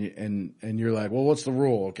 right? And you're like, well, what's the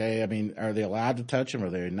rule? Okay, are they allowed to touch him? Or are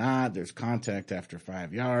they not? There's contact after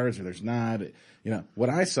 5 yards, or there's not. What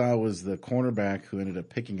I saw was the cornerback who ended up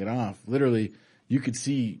picking it off. Literally, you could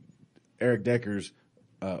see Eric Decker's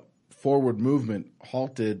forward movement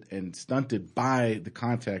halted and stunted by the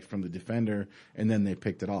contact from the defender, and then they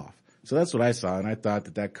picked it off. So that's what I saw, and I thought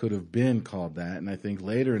that could have been called that. And I think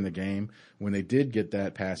later in the game, when they did get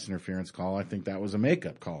that pass interference call, I think that was a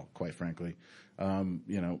makeup call, quite frankly. Or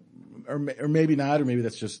maybe not, or maybe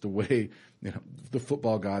that's just the way the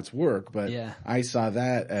football gods work. But yeah. I saw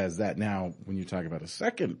that as that. Now, when you talk about a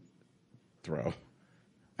second throw,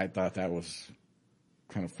 I thought that was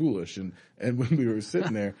kind of foolish. And when we were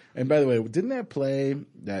sitting there, and by the way, didn't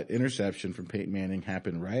that interception from Peyton Manning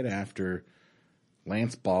happen right after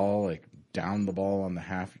Lance Ball downed the ball on the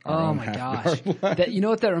half? Oh my gosh! You know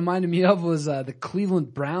what that reminded me of was the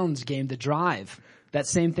Cleveland Browns game, the drive. That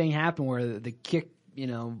same thing happened where the kick,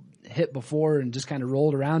 hit before and just kind of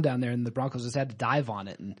rolled around down there, and the Broncos just had to dive on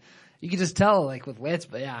it. And you could just tell, with Lance,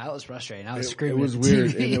 but yeah, that was frustrating. I was screaming. It was at the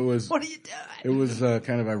weird. TV. And it was, what are you doing? It was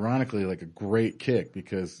kind of ironically like a great kick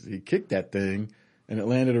because he kicked that thing, and it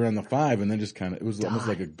landed around the 5, and then just kind of, it was almost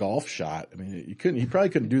like a golf shot. I mean, he probably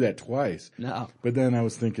couldn't do that twice. No. But then I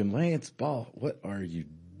was thinking, Lance Ball, what are you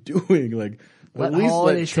doing? Like, Let at least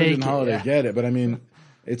Holliday let Trindon take it, Holliday yeah. get it. But I mean,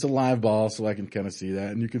 it's a live ball, so I can kind of see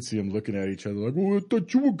that. And you can see them looking at each other like, well, I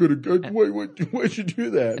thought you were going to get, why'd you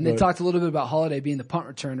do that? And they talked a little bit about Holliday being the punt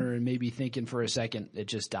returner and maybe thinking for a second it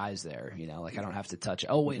just dies there. You know, like I don't have to touch it.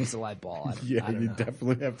 Oh, wait, it's a live ball. I don't know.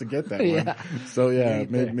 Definitely have to get that Yeah. one. So yeah,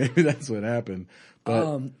 maybe that's what happened.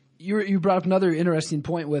 But You brought up another interesting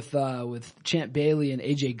point with Champ Bailey and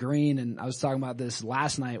AJ Green, and I was talking about this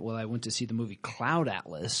last night while I went to see the movie Cloud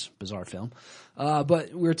Atlas, bizarre film.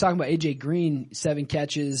 But we were talking about AJ Green, 7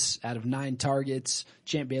 catches out of 9 targets.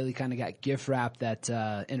 Champ Bailey kind of got gift wrapped that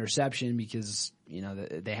interception because you know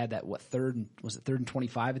they had that third and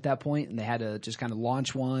 25 at that point, and they had to just kind of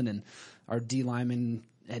launch one, and our D lineman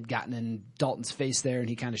had gotten in Dalton's face there, and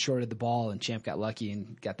he kind of shorted the ball, and Champ got lucky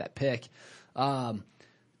and got that pick.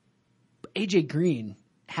 AJ Green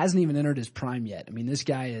hasn't even entered his prime yet. I mean, this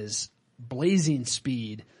guy is blazing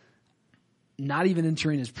speed, not even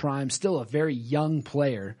entering his prime, still a very young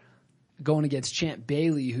player going against Champ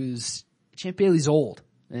Bailey, Champ Bailey's old.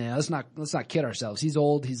 Yeah, let's not kid ourselves. He's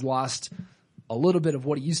old. He's lost a little bit of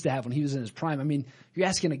what he used to have when he was in his prime. I mean, you're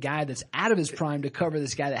asking a guy that's out of his prime to cover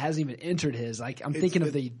this guy that hasn't even entered his. Like, I'm thinking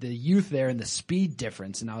of the youth there and the speed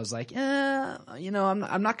difference, and I was like, you know,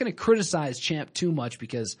 I'm not going to criticize Champ too much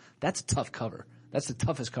because that's a tough cover. That's the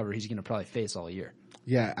toughest cover he's going to probably face all year.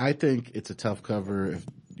 yeah, I think it's a tough cover,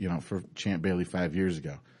 for Champ Bailey 5 years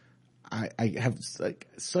ago. I have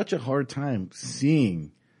such a hard time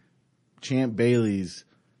seeing Champ Bailey's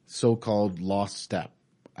so-called lost step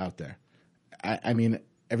out there. I mean,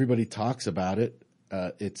 everybody talks about it.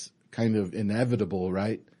 It's kind of inevitable,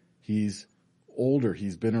 right? He's older.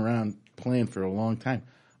 He's been around playing for a long time.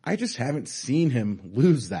 I just haven't seen him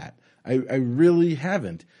lose that. I really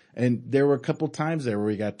haven't. And there were a couple times there where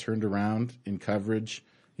he got turned around in coverage,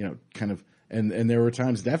 kind of, and there were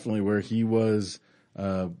times definitely where he was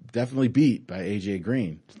definitely beat by AJ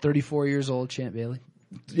Green. 34 years old, Champ Bailey.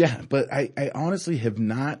 Yeah, but I honestly have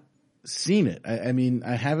not seen it. I mean,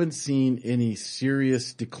 I haven't seen any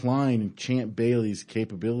serious decline in Champ Bailey's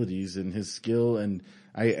capabilities and his skill, and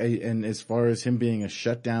and as far as him being a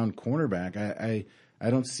shutdown cornerback, I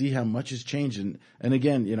don't see how much has changed. And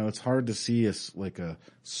again, it's hard to see a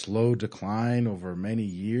slow decline over many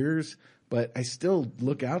years, but I still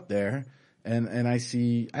look out there and I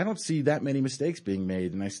don't see that many mistakes being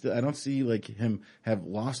made, and I don't see him have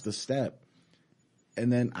lost a step.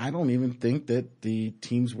 And then I don't even think that the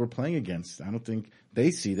teams we're playing against, I don't think they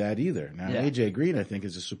see that either. Now, Yeah. AJ Green, I think,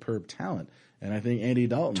 is a superb talent. And I think Andy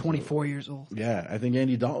Dalton, 24 years old. Yeah, I think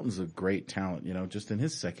Andy Dalton's a great talent, just in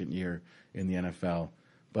his second year in the NFL.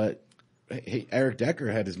 But hey, Eric Decker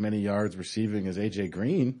had as many yards receiving as AJ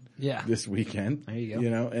Green this weekend. There you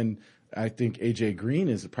go. And I think AJ Green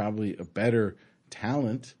is probably a better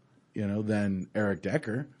talent, than Eric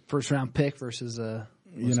Decker. First round pick versus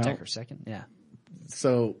Decker second. Yeah.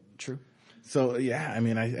 So True. So yeah, I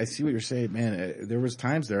mean, I see what you're saying, man. There was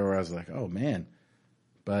times there where I was like, oh man,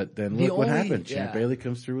 but then look what happened. Champ Bailey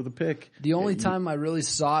comes through with a pick. The only time I really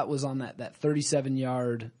saw it was on that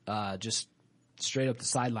 37-yard just straight up the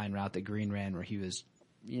sideline route that Green ran, where he was,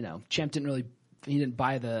 Champ didn't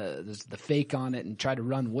buy the fake on it and try to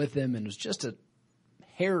run with him, and was just a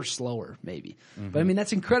hair slower maybe. Mm-hmm. But I mean,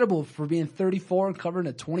 that's incredible for being 34 and covering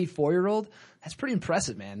a 24-year-old. That's pretty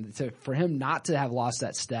impressive, man. For him not to have lost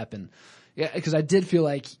that step, and because I did feel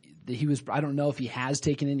like he was. I don't know if he has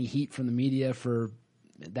taken any heat from the media for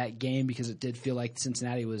that game, because it did feel like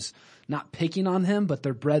Cincinnati was not picking on him, but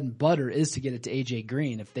their bread and butter is to get it to AJ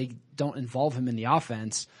Green. If they don't involve him in the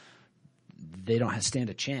offense, they don't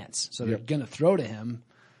stand a chance. So they're going to throw to him.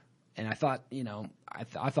 And I thought,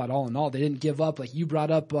 I thought all in all, they didn't give up. Like you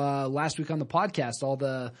brought up last week on the podcast, all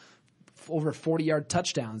the over 40-yard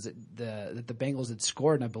touchdowns that the Bengals had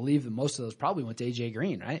scored, and I believe that most of those probably went to AJ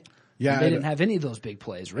Green, right? Yeah, and they didn't have any of those big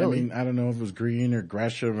plays, really. I mean, I don't know if it was Green or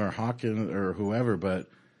Gresham or Hawkins or whoever, but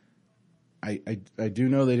I do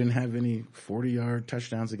know they didn't have any 40-yard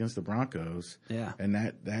touchdowns against the Broncos. Yeah, and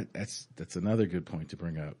that's another good point to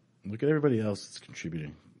bring up. Look at everybody else that's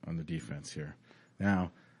contributing on the defense here.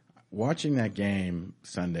 Now, watching that game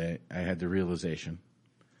Sunday, I had the realization.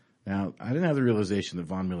 Now, I didn't have the realization that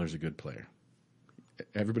Von Miller's a good player.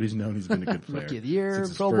 Everybody's known he's been a good player. Rookie of the year, since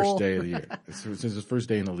his Pro first Bowl. day of the year. Since his first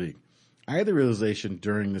day in the league. I had the realization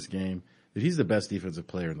during this game that he's the best defensive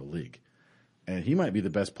player in the league. And he might be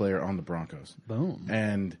the best player on the Broncos. Boom.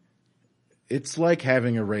 And it's like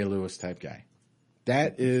having a Ray Lewis type guy.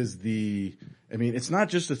 That is it's not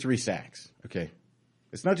just the 3 sacks, okay?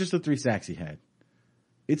 It's not just the 3 sacks he had.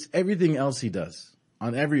 It's everything else he does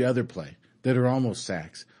on every other play that are almost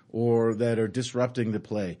sacks or that are disrupting the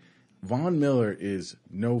play. Von Miller is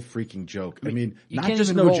no freaking joke. I mean, not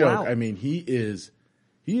just no joke. Out. I mean, he is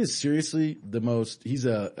seriously the most. He's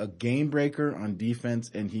a game breaker on defense,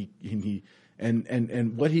 and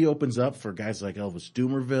and what he opens up for guys like Elvis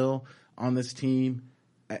Dumervil on this team.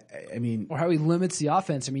 I mean, or how he limits the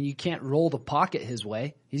offense. I mean, you can't roll the pocket his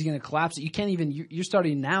way. He's going to collapse it. You can't even. You're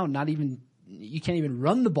starting now. You can't even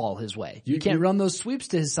run the ball his way. You can't run those sweeps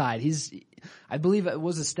to his side. I believe it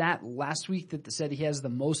was a stat last week that said he has the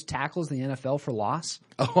most tackles in the NFL for loss.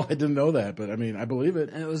 Oh, I didn't know that, but I mean, I believe it.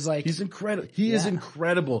 And it was like, he's incredible. He is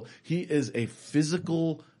incredible. He is a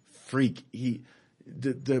physical freak.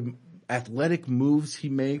 The athletic moves he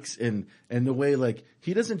makes and the way, like,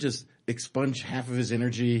 he doesn't just expunge half of his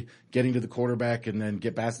energy getting to the quarterback and then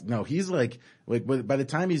get past. No, he's like by the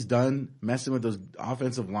time he's done messing with those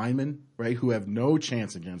offensive linemen, right, who have no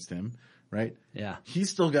chance against him, right? Yeah. He's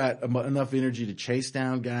still got enough energy to chase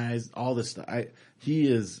down guys, all this stuff.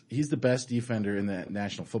 He's the best defender in the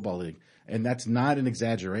National Football League. And that's not an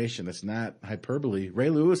exaggeration. That's not hyperbole. Ray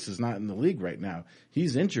Lewis is not in the league right now.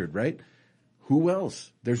 He's injured, right? Who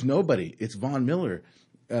else? There's nobody. It's Von Miller.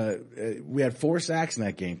 We had 4 sacks in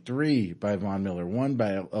that game, 3 by Von Miller, 1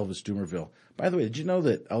 by Elvis Dumervil. By the way, did you know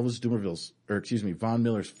that Von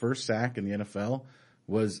Miller's first sack in the NFL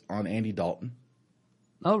was on Andy Dalton?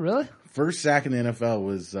 Oh, really? First sack in the NFL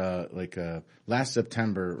was last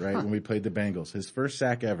September, right, when we played the Bengals. His first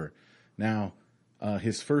sack ever. Now,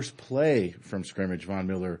 his first play from scrimmage, Von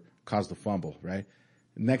Miller caused a fumble, right?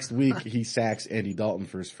 Next week, he sacks Andy Dalton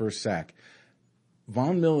for his first sack.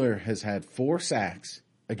 Von Miller has had 4 sacks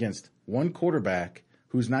against one quarterback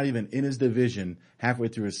who's not even in his division halfway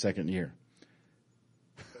through his second year.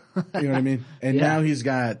 You know what I mean? And now he's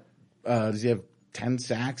got, does he have 10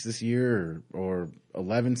 sacks this year or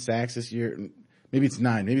 11 sacks this year? Maybe it's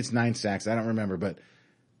 9. Maybe it's 9 sacks. I don't remember. But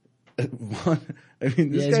this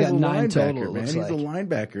guy's a linebacker, man. He's a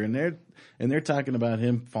linebacker. And they're talking about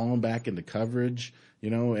him falling back into coverage. You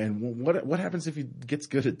know, and what happens if he gets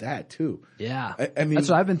good at that too? Yeah, I mean, that's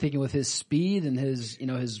what I've been thinking with his speed and his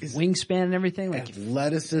wingspan and everything. Like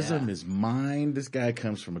athleticism, his mind. This guy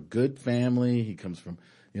comes from a good family. He comes from,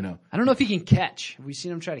 I don't know if he can catch. Have we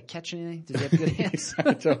seen him try to catch anything? Does he have good hands?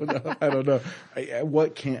 I don't know.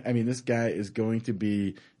 This guy is going to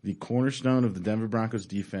be the cornerstone of the Denver Broncos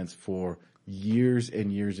defense for years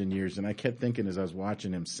and years and years. And I kept thinking as I was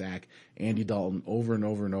watching him sack Andy Dalton over and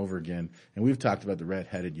over and over again, and we've talked about the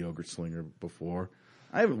red-headed yogurt slinger before.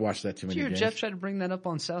 I haven't watched that too many games. Did you hear Jeff try to bring that up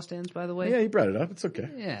on South Stands, by the way? Yeah, he brought it up. It's okay.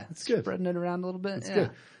 Yeah. It's good. Spreading it around a little bit. It's good.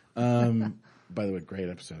 By the way, great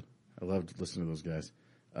episode. I loved listening to those guys.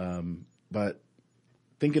 But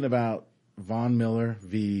thinking about Von Miller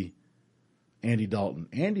v. Andy Dalton.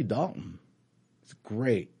 Andy Dalton is a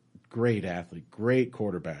great athlete, great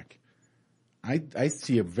quarterback. I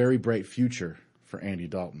see a very bright future for Andy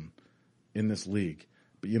Dalton in this league.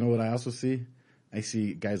 But you know what I also see? I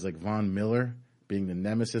see guys like Von Miller being the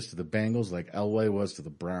nemesis to the Bengals like Elway was to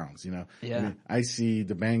the Browns, Yeah. I see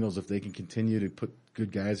the Bengals, if they can continue to put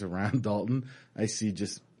good guys around Dalton, I see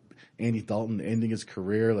just Andy Dalton ending his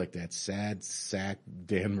career like that sad sack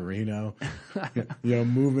Dan Marino,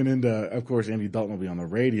 moving into, of course, Andy Dalton will be on the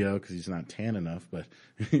radio because he's not tan enough, but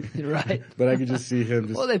right. But I could just see him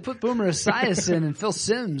just. Well, they put Boomer Esiason and Phil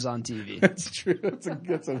Simms on TV. That's true.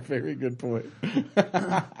 That's a very good point.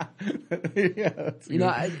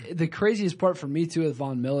 The craziest part for me too with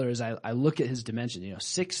Von Miller is I look at his dimension.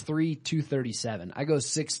 6'3", 237. I go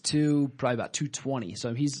 6'2", probably about 220.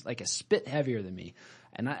 So he's like a spit heavier than me.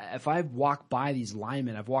 And if I walk by these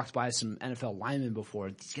linemen, I've walked by some NFL linemen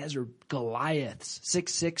before. These guys are Goliaths,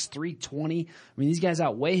 6'6", 320. I mean, these guys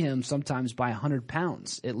outweigh him sometimes by 100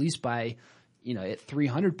 pounds. At least by, at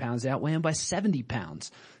 300 pounds, they outweigh him by 70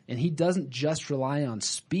 pounds. And he doesn't just rely on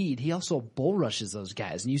speed. He also bull rushes those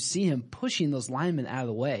guys. And you see him pushing those linemen out of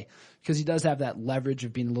the way because he does have that leverage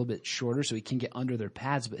of being a little bit shorter so he can get under their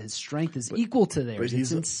pads, but his strength is equal to theirs.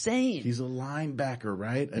 It's insane. He's a linebacker,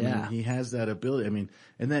 right? I mean, he has that ability. I mean,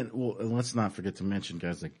 and let's not forget to mention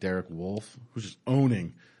guys like Derek Wolfe, who's just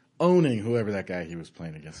owning whoever that guy he was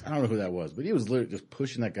playing against. I don't know who that was, but he was literally just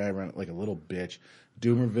pushing that guy around like a little bitch.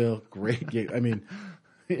 Dumervil, great game. I mean,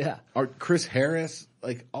 yeah. Chris Harris,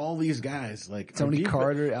 like all these guys, like Tony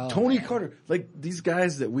Carter. Carter, like these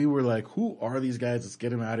guys that we were like, who are these guys? Let's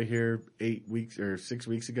get them out of here 8 weeks or 6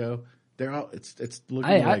 weeks ago. They're all, it's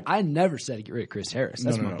looking like. I never said to get rid of Chris Harris.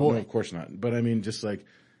 That's my boy. No, of course not. But I mean, just like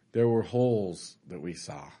there were holes that we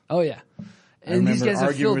saw. Oh yeah. And these guys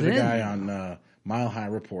arguing with a guy on Mile High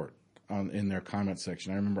Report in their comment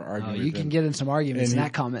section. I remember arguing with him. You can get in some arguments in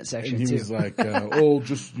that comment section, and too. he was like,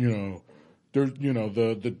 there's,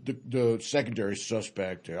 the secondary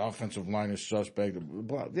suspect, the offensive line is suspect.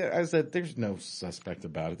 Blah. Yeah, I said, there's no suspect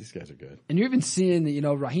about it. These guys are good. And you're even seeing,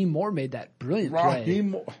 Raheem Moore made that brilliant play.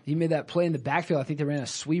 He made that play in the backfield. I think they ran a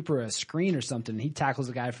sweep or a screen or something. He tackles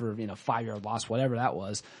the guy for, 5-yard loss, whatever that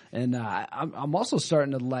was. And I'm also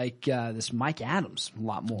starting to like this Mike Adams a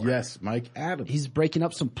lot more. Yes, Mike Adams. He's breaking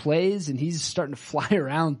up some plays, and he's starting to fly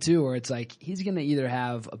around, too, where it's like he's going to either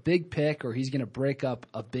have a big pick or he's going to break up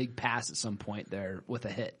a big pass at some point there with a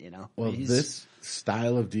hit, Well, this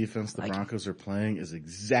style of defense the Broncos are playing is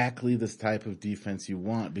exactly this type of defense you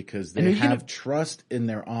want because they have trust in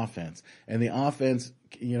their offense. And the offense,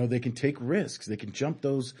 they can take risks. They can jump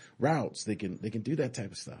those routes. They can do that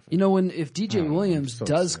type of stuff. If DJ Williams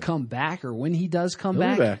does come back, or when he does come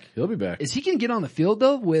back. He'll be back. Is he going to get on the field,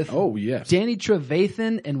 though, with Danny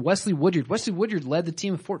Trevathan and Wesley Woodyard? Wesley Woodyard led the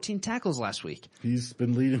team with 14 tackles last week. He's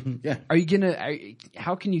been leading, yeah.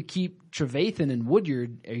 How can you keep Trevathan and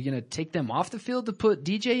Woodyard? Are you going to take them off the field to put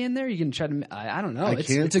DJ in there? Are you going to try to, I don't know.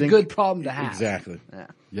 It's a good problem to have. Exactly. Yeah.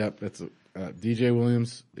 Yep. That's DJ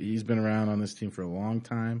Williams. He's been around on this team for a long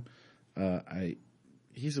time.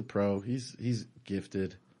 He's a pro. He's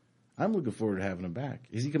gifted. I'm looking forward to having him back.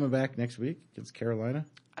 Is he coming back next week against Carolina?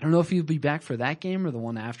 I don't know if he'll be back for that game or the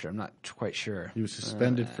one after. I'm not quite sure. He was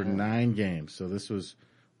suspended for 9 games, so this was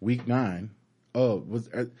week 9. Oh,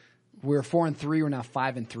 we're 4-3. We're now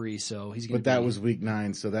 5-3. So he's going to. But that was week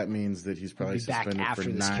 9, so that means that he's probably suspended for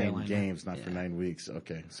 9 Carolina games, not for 9 weeks.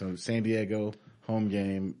 Okay, so San Diego home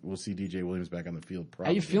game. We'll see DJ Williams back on the field.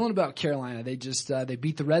 Probably. How you feeling about Carolina? They just they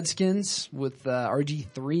beat the Redskins with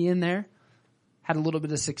RG3 in there. Had a little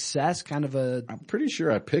bit of success. I'm pretty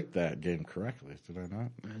sure I picked that game correctly. Did I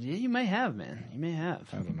not? Yeah, you may have, man. You may have.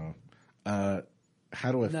 I don't know.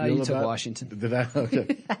 How do I feel about? No, you took Washington. Did I?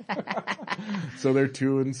 Okay. So they're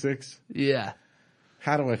 2-6. Yeah.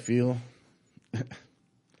 How do I feel?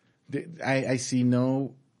 I see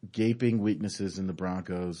no gaping weaknesses in the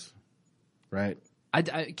Broncos, right?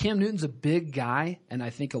 Cam Newton's a big guy, and I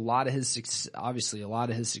think a lot of his success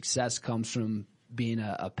comes from being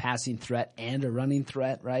a passing threat and a running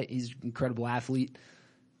threat, right? He's an incredible athlete.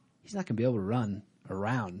 He's not going to be able to run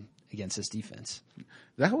around against this defense.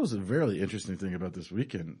 That was a very interesting thing about this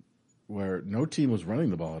weekend where no team was running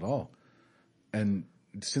the ball at all. And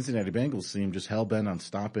Cincinnati Bengals seemed just hell-bent on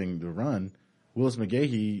stopping the run. Willis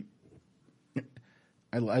McGahee,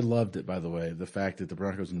 I loved it, by the way, the fact that the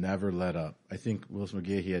Broncos never let up. I think Willis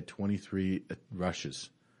McGahee had 23 rushes.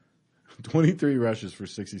 23 rushes for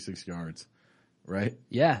 66 yards, right?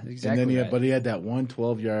 Yeah, exactly. And then but he had that one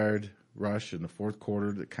 12-yard rush in the fourth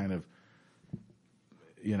quarter that kind of,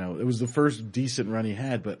 it was the first decent run he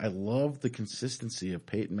had, but I love the consistency of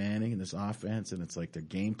Peyton Manning and this offense, and it's like their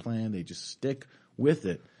game plan. They just stick with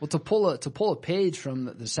it. Well, to pull a page from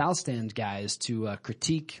the South Stand guys to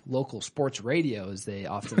critique local sports radio, as they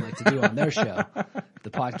often like to do on their show,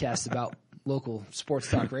 the podcast about local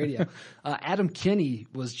sports talk radio. Adam Kinney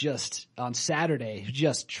was just on Saturday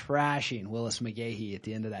just trashing Willis McGahee at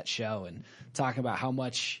the end of that show and talking about how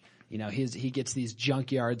much he gets these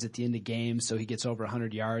junk yards at the end of games, so he gets over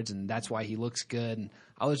 100 yards, and that's why he looks good. And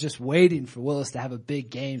I was just waiting for Willis to have a big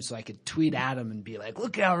game so I could tweet at him and be like,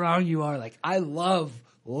 look how wrong you are. Like, I love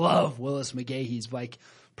Willis McGahee. He's like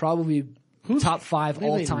probably top 5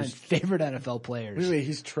 all-time favorite NFL players. Wait,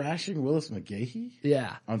 he's trashing Willis McGahee?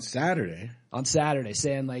 Yeah. On Saturday,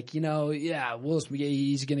 saying like, Willis McGahee,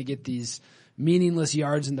 he's going to get these meaningless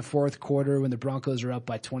yards in the fourth quarter when the Broncos are up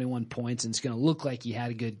by 21 points, and it's going to look like he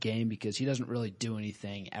had a good game because he doesn't really do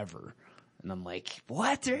anything ever. And I'm like,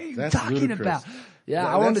 what are you talking about? Yeah,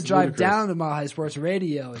 I wanted to drive down to Mile High Sports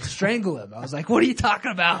Radio and strangle him. I was like, what are you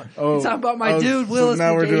talking about? You're talking about my dude, Willis So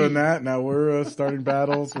now McGahee. We're doing that. Now we're starting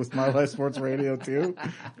battles with Mile High Sports Radio too.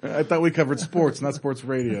 I thought we covered sports, not sports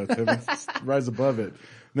radio, Tim. Rise above it.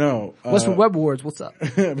 No. Westwood Web Awards, what's up?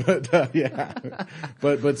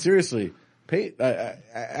 But seriously, I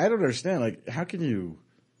don't understand. Like, how can you?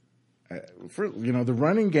 The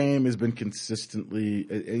running game has been consistently,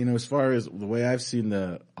 as far as the way I've seen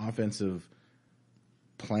the offensive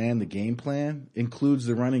plan, the game plan includes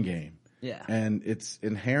the running game. Yeah. And it's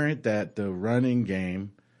inherent that the running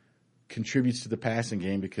game contributes to the passing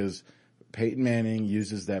game because Peyton Manning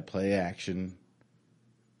uses that play action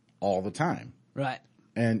all the time. Right.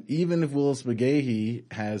 And even if Willis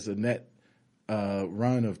McGahee has a net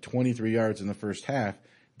run of 23 yards in the first half,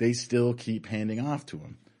 they still keep handing off to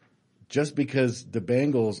him. Just because the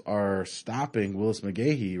Bengals are stopping Willis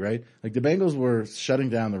McGahee, right? Like the Bengals were shutting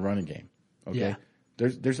down the running game. Okay. Yeah.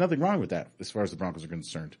 there's nothing wrong with that as far as the Broncos are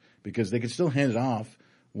concerned, because they could still hand it off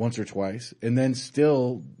once or twice, and then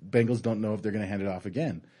still Bengals don't know if they're going to hand it off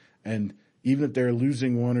again. And even if they're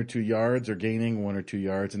losing 1 or 2 yards or gaining 1 or 2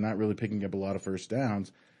 yards and not really picking up a lot of first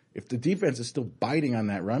downs, if the defense is still biting on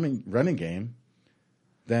that running game,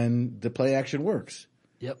 then the play action works.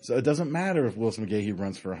 Yep. So it doesn't matter if Wilson McGahee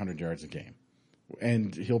runs for 100 yards a game.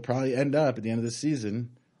 And he'll probably end up at the end of the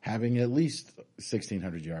season having at least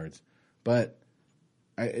 1,600 yards. But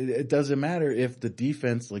it doesn't matter if the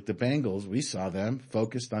defense, like the Bengals, we saw them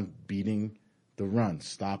focused on beating the run,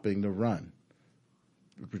 stopping the run,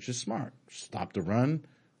 which is smart. Stop the run,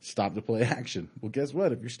 stop the play action. Well, guess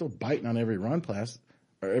what? If you're still biting on every run pass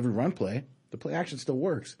or every run play, the play action still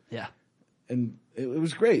works. Yeah. And it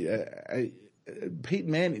was great.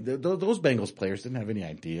 Peyton Manning, those Bengals players didn't have any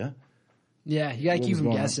idea. Yeah, you got to keep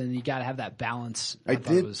them guessing. You got to have that balance. I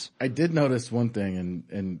did notice one thing,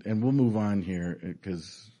 and we'll move on here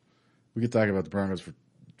because we could talk about the Broncos for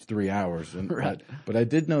 3 hours. Right. But I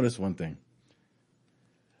did notice one thing.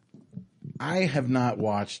 I have not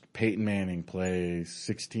watched Peyton Manning play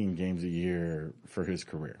 16 games a year for his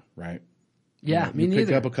career, right? Yeah, me neither.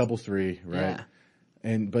 Pick up a couple 3, right?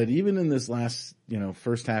 Yeah. But even in this last,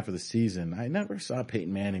 first half of the season, I never saw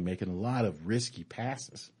Peyton Manning making a lot of risky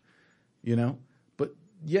passes, But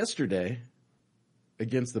yesterday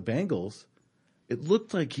against the Bengals, it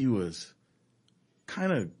looked like he was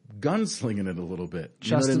kind of gunslinging it a little bit.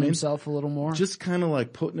 Trusting himself a little more. Just kind of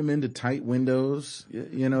like putting him into tight windows.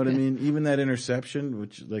 You know what I mean? Even that interception,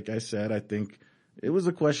 which, like I said, I think it was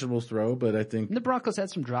a questionable throw, but I think and the Broncos had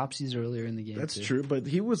some dropsies earlier in the game. That's true, but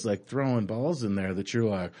he was like throwing balls in there that you're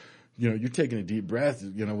like, you're taking a deep breath.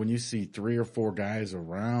 When you see 3 or 4 guys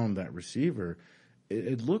around that receiver,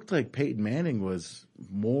 it looked like Peyton Manning was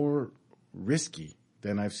more risky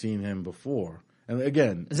than I've seen him before. And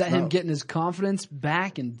again, is that him getting his confidence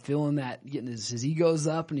back and feeling that getting his egos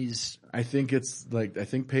up, and he's? I think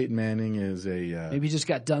Peyton Manning is a maybe he just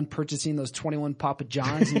got done purchasing those 21 Papa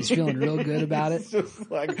Johns and he's feeling real good about it.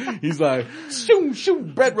 He's like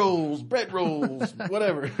shoot bread rolls,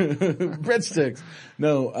 whatever, breadsticks.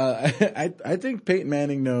 No, I think Peyton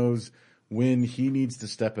Manning knows when he needs to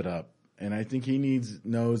step it up, and I think he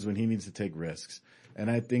knows when he needs to take risks. And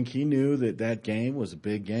I think he knew that game was a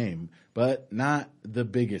big game, but not the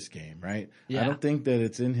biggest game, right? Yeah. I don't think that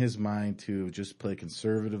it's in his mind to just play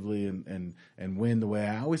conservatively and win the way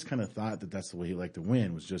I always kind of thought that's the way he liked to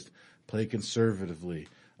win, was just play conservatively,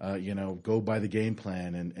 go by the game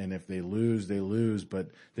plan. And if they lose, they lose,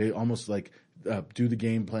 but they almost do the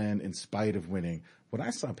game plan in spite of winning. What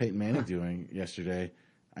I saw Peyton Manning doing yesterday,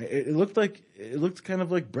 it looked kind of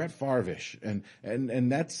like Brett Favre-ish, and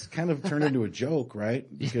that's kind of turned into a joke, right?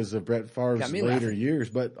 Because of Brett Favre's later years.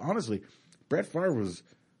 But honestly, Brett Favre was,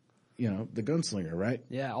 the gunslinger, right?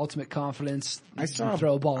 Yeah, ultimate confidence. He can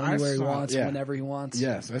throw a ball anywhere he wants, whenever he wants.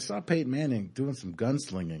 Yes, I saw Peyton Manning doing some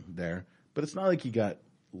gunslinging there, but it's not like he got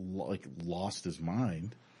lost his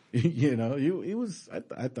mind. He was.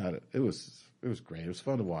 I thought it was great. It was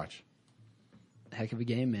fun to watch. Heck of a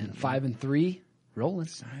game, man. 5-3. Rolling.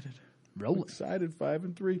 Excited,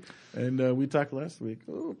 5-3. And we talked last week,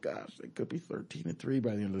 oh gosh, they could be 13-3 by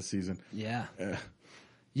the end of the season. Yeah.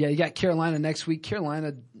 Yeah, you got Carolina next week.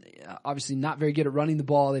 Carolina, obviously not very good at running the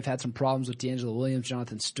ball. They've had some problems with D'Angelo Williams,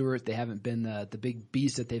 Jonathan Stewart. They haven't been the big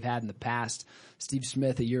beast that they've had in the past. Steve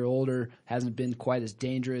Smith, a year older, hasn't been quite as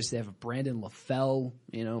dangerous. They have a Brandon LaFell.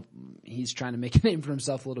 He's trying to make a name for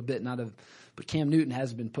himself a little bit, but Cam Newton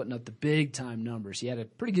hasn't been putting up the big time numbers. He had a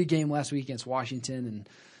pretty good game last week against Washington,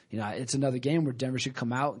 and it's another game where Denver should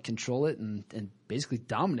come out, control it, and basically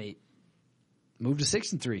dominate. Move to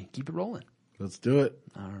 6-3. Keep it rolling. Let's do it.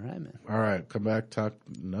 All right, man. All right, come back, talk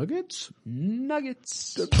Nuggets.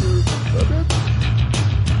 Nuggets.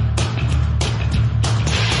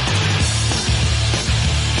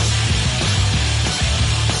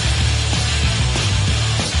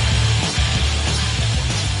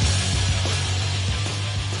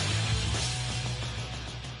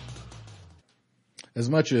 As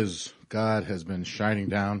much as God has been shining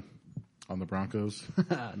down on the Broncos.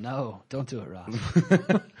 No, don't do it, Rob.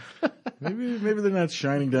 Maybe they're not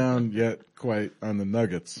shining down yet quite on the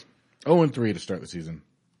Nuggets. 0-3 to start the season.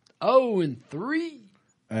 0-3.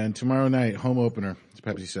 And tomorrow night, home opener to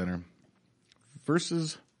Pepsi Center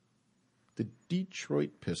versus the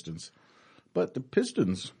Detroit Pistons. But the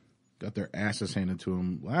Pistons got their asses handed to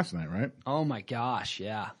them last night, right? Oh my gosh,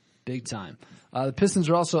 yeah. Big time. The Pistons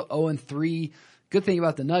are also 0-3. Good thing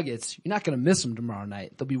about the Nuggets, you're not going to miss them tomorrow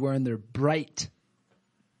night. They'll be wearing their bright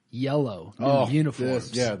yellow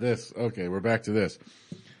uniforms. This. Okay, we're back to this.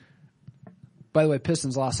 By the way,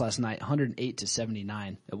 Pistons lost last night,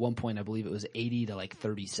 108-79. At one point, I believe it was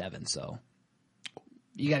 80-37. So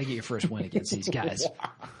you got to get your first win against these guys.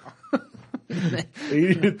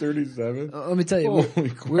 80-37. Let me tell you,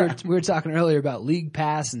 we were talking earlier about League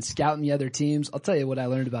Pass and scouting the other teams. I'll tell you what I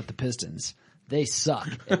learned about the Pistons. They suck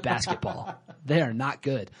at basketball. They are not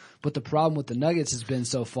good. But the problem with the Nuggets has been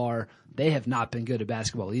so far, they have not been good at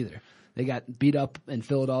basketball either. They got beat up in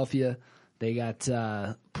Philadelphia. They got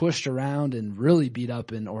pushed around and really beat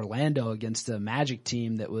up in Orlando against a Magic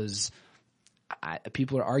team that was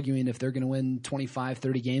people are arguing if they're going to win 25,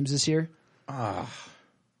 30 games this year.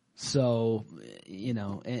 So,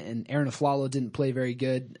 and Aaron Aflalo didn't play very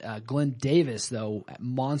good. Glenn Davis, though,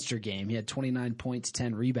 monster game. He had 29 points,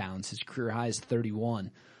 10 rebounds. His career high is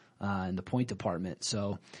 31 in the point department.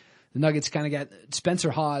 So the Nuggets kind of got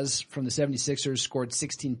Spencer Hawes from the 76ers scored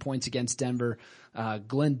 16 points against Denver.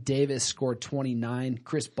 Glenn Davis scored 29.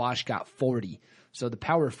 Chris Bosh got 40. So the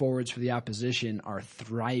power forwards for the opposition are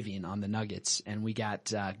thriving on the Nuggets. And we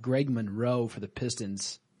got Greg Monroe for the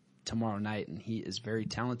Pistons tomorrow night, and he is very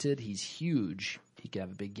talented. He's huge. He could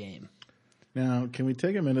have a big game. Now, can we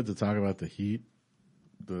take a minute to talk about the Heat?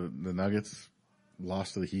 The Nuggets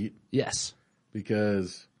lost to the Heat? Yes.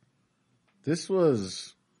 Because this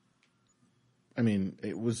was,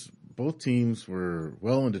 it was, both teams were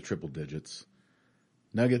well into triple digits.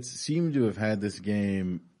 Nuggets seem to have had this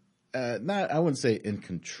game, I wouldn't say in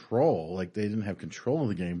control, like they didn't have control of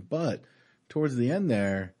the game, but towards the end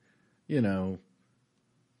there,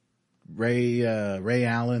 Ray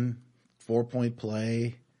Allen, 4-point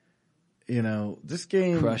play. This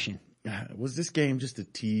game crushing. Was this game just a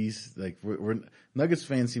tease? Like we're Nuggets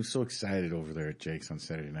fans seem so excited over there at Jake's on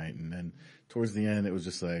Saturday night, and then towards the end it was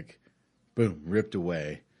just like, boom, ripped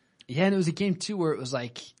away. Yeah, and it was a game too where it was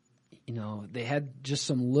like, they had just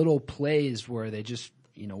some little plays where they just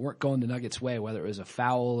weren't going the Nuggets' way, whether it was a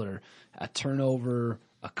foul or a turnover,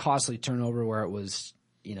 a costly turnover where it was.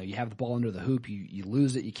 You have the ball under the hoop, you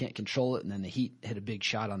lose it, you can't control it, and then the Heat hit a big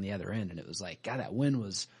shot on the other end, and it was like, God, that win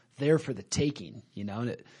was there for the taking,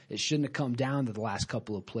 and it shouldn't have come down to the last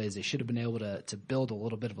couple of plays. They should have been able to build a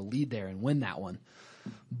little bit of a lead there and win that one.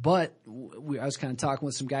 But I was kind of talking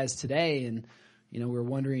with some guys today, and we were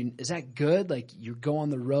wondering, is that good? Like, you go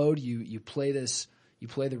on the road, you play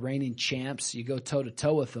the reigning champs, you go toe to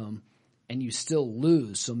toe with them, and you still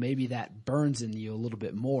lose, so maybe that burns in you a little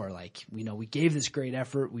bit more. Like, we gave this great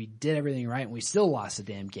effort, we did everything right, and we still lost the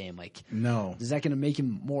damn game. Like, no, is that going to make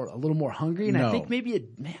him a little more hungry? And no. I think maybe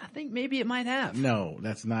it might have. No,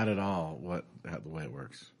 that's not at all the way it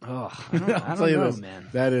works. Oh, I don't know, man.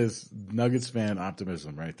 That is Nuggets fan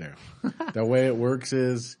optimism right there. The way it works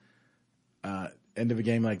is, end of a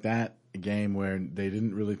game like that, a game where they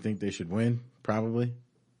didn't really think they should win, probably,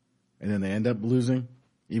 and then they end up losing.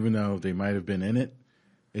 Even though they might have been in it,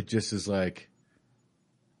 it just is like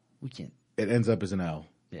we can't. It ends up as an L.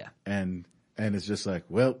 Yeah, and it's just like,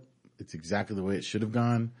 well, it's exactly the way it should have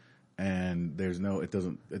gone, and it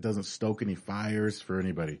doesn't stoke any fires for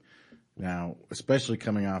anybody. Now, especially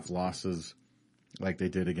coming off losses like they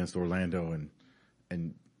did against Orlando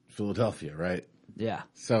and Philadelphia, right? Yeah.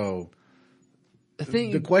 So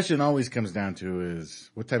the question always comes down to is,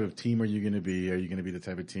 what type of team are you going to be? Are you going to be the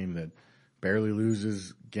type of team that barely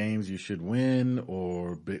loses games you should win,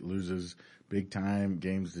 or loses big time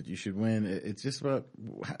games that you should win? It's just about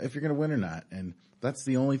if you're going to win or not. And that's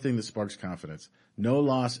the only thing that sparks confidence. No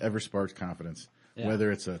loss ever sparks confidence,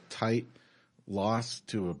 whether it's a tight loss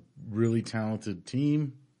to a really talented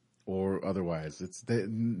team or otherwise.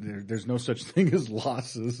 There's no such thing as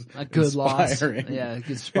losses. A good inspiring. loss. Yeah,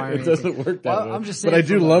 inspiring. It doesn't work that way. I'm just saying, but I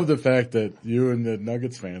do love the fact that you and the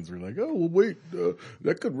Nuggets fans were like, oh, well, wait,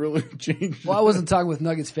 that could really change. Well, I wasn't talking with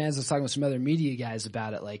Nuggets fans. I was talking with some other media guys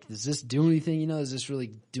about it. Like, does this do anything? Does this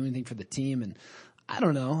really do anything for the team? And I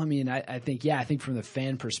don't know. I mean, I think from the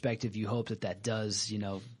fan perspective, you hope that does,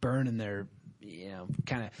 burn in their,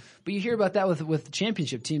 kind of. But you hear about that with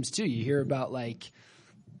championship teams too. You hear about like.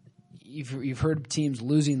 You've heard teams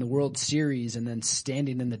losing the World Series and then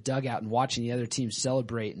standing in the dugout and watching the other team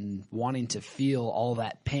celebrate and wanting to feel all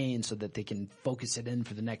that pain so that they can focus it in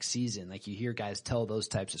for the next season. Like, you hear guys tell those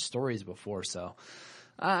types of stories before. So,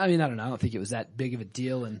 I mean, I don't know. I don't think it was that big of a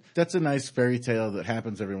deal. And that's a nice fairy tale that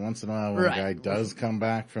happens every once in a while when a guy does come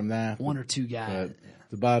back from that. One or two guys. But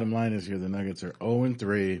the bottom line is here, the Nuggets are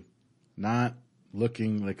 0-3, not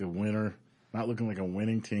looking like a winner, not looking like a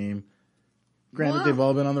winning team. Granted, they've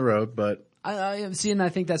all been on the road, but I am seeing. I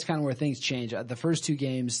think that's kind of where things change. The first two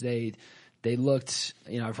games, they looked.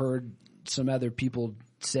 I've heard some other people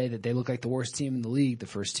say that they look like the worst team in the league the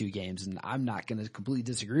first 2 games, and I'm not going to completely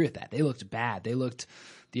disagree with that. They looked bad.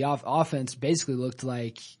 The offense basically looked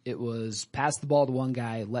like it was pass the ball to one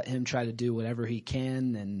guy, let him try to do whatever he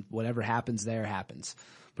can, and whatever happens there happens.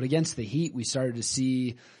 But against the Heat, we started to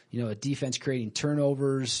see, a defense creating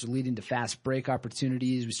turnovers, leading to fast break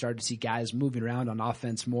opportunities. We started to see guys moving around on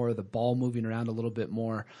offense more, the ball moving around a little bit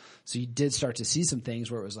more. So you did start to see some things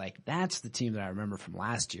where it was like, that's the team that I remember from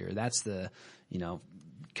last year. That's the,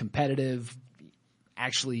 competitive,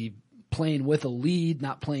 actually playing with a lead,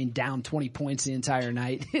 not playing down 20 points the entire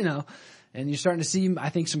night, And you're starting to see, I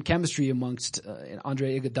think, some chemistry amongst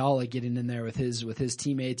Andre Iguodala getting in there with his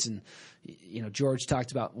teammates. And, George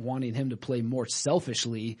talked about wanting him to play more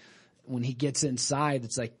selfishly. When he gets inside,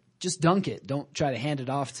 it's like, just dunk it. Don't try to hand it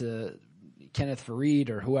off to Kenneth Farid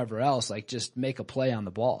or whoever else. Like, just make a play on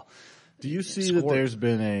the ball. Do you see that there's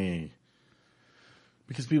been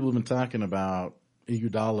because people have been talking about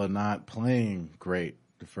Iguodala not playing great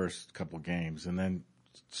the first couple games and then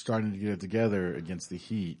starting to get it together against the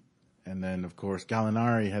Heat. And then, of course,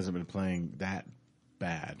 Gallinari hasn't been playing that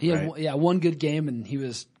bad. He right? had one good game, and he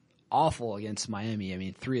was awful against Miami. I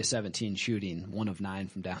mean, 3 of 17 shooting, 1 of 9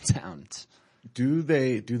 from downtown. Do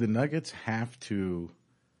the Nuggets have to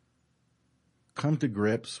come to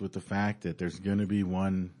grips with the fact that there's going to be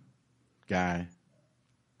one guy,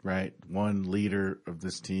 right, one leader of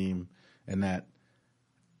this team, and that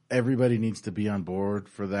everybody needs to be on board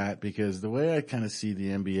for that? Because the way I kind of see the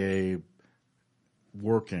NBA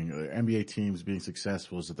working, the NBA teams being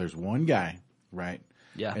successful, is that there's one guy, right?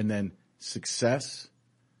 Yeah. And then success,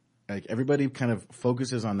 like everybody kind of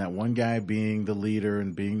focuses on that one guy being the leader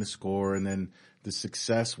and being the scorer, and then the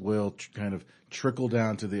success will kind of trickle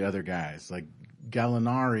down to the other guys. Like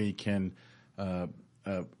Gallinari can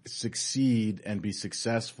succeed and be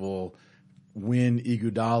successful when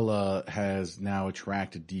Iguodala has now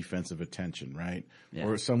attracted defensive attention, right? Yeah.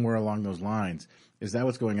 Or somewhere along those lines. Is that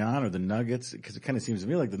what's going on? Or the Nuggets? Because it kind of seems to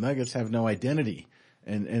me like the Nuggets have no identity.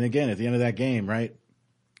 And again, at the end of that game, right,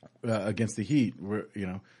 against the Heat,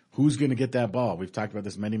 who's going to get that ball? We've talked about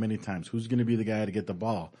this many, many times. Who's going to be the guy to get the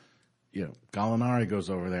ball? Gallinari goes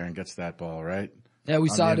over there and gets that ball, right? Yeah, we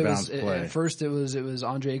saw it. At first, it was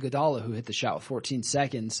Andre Iguodala who hit the shot with 14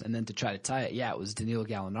 seconds, and then to try to tie it, it was Danilo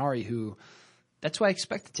Gallinari who. That's why I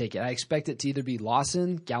expect to take it. I expect it to either be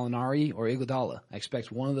Lawson, Gallinari, or Iguodala. I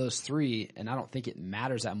expect one of those 3, and I don't think it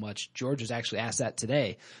matters that much. George was actually asked that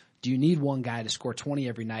today. Do you need one guy to score 20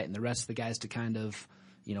 every night and the rest of the guys to kind of,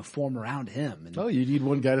 form around him? And, you need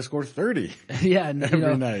one guy to score 30 yeah, and,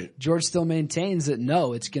 every night. George still maintains that,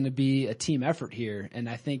 no, it's going to be a team effort here. And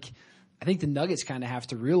I think the Nuggets kind of have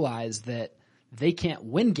to realize that they can't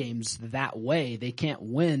win games that way. They can't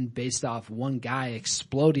win based off one guy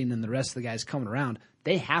exploding and the rest of the guys coming around.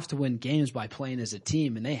 They have to win games by playing as a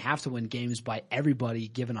team, and they have to win games by everybody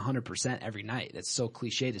giving 100% every night. It's so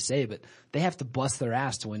cliche to say, but they have to bust their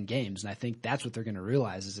ass to win games. And I think that's what they're going to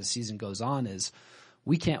realize as the season goes on is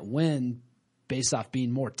we can't win based off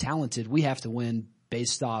being more talented. We have to win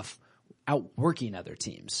based off outworking other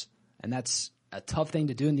teams. And that's a tough thing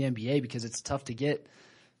to do in the NBA because it's tough to get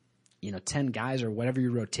 10 guys or whatever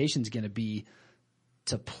your rotation is going to be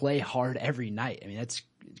to play hard every night. I mean, that's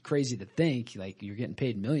crazy to think. Like, you're getting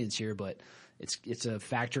paid millions here, but it's a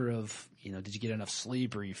factor of, did you get enough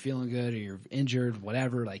sleep, or are you feeling good, or you're injured,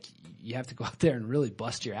 whatever. Like, you have to go out there and really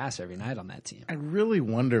bust your ass every night on that team. I really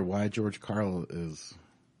wonder why George Karl is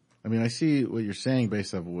 – I mean, I see what you're saying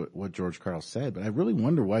based on what George Karl said, but I really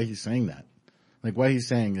wonder why he's saying that. Like, why he's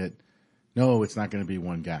saying that, no, it's not going to be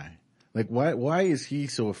one guy. Like, why is he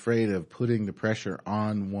so afraid of putting the pressure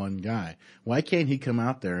on one guy? Why can't he come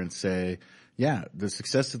out there and say, yeah, the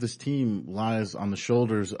success of this team lies on the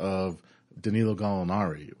shoulders of Danilo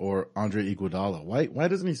Gallinari or Andre Iguodala? Why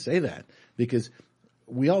doesn't he say that? Because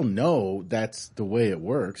we all know that's the way it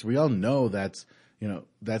works. We all know that's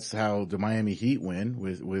how the Miami Heat win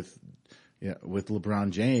with LeBron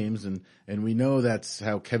James, and we know that's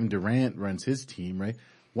how Kevin Durant runs his team, right?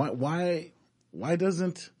 Why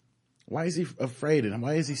is he afraid, and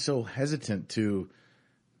why is he so hesitant to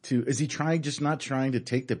is he not trying to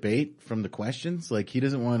take the bait from the questions? Like, he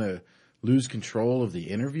doesn't want to lose control of the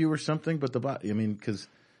interview or something? But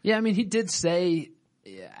he did say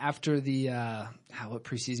after the what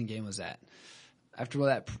preseason game was that? After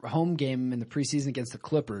that home game in the preseason against the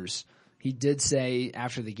Clippers, he did say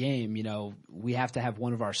after the game, we have to have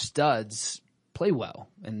one of our studs play well,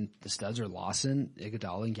 and the studs are Lawson,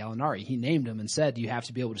 Iguodala, and Gallinari. He named them and said you have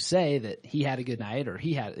to be able to say that he had a good night, or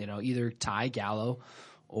he had, either Ty, Gallo,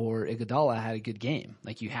 or Iguodala had a good game.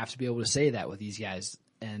 Like, you have to be able to say that with these guys.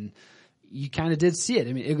 And you kind of did see it.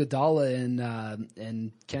 I mean, Iguodala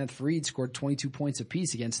and Kenneth Faried scored 22 points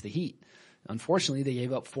apiece against the Heat. Unfortunately, they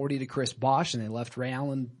gave up 40 to Chris Bosh, and they left Ray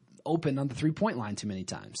Allen open on the 3-point line too many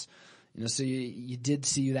times. So you did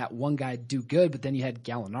see that one guy do good, but then you had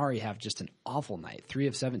Gallinari have just an awful night. 3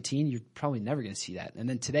 of 17, you're probably never going to see that. And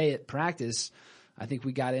then today at practice, I think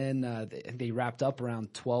we got in, they wrapped up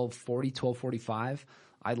around 12:40, 12:45.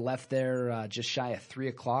 I left there just shy of 3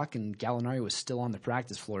 o'clock, and Gallinari was still on the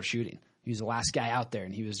practice floor shooting. He was the last guy out there,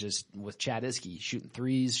 and he was just with Chad Iskey shooting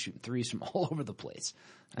threes from all over the place.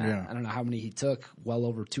 Yeah. I don't know how many he took, well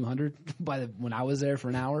over 200 when I was there for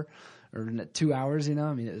an hour or 2 hours. I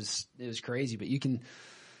mean, it was crazy. But you can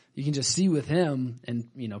just see with him, and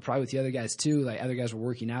probably with the other guys too. Like other guys were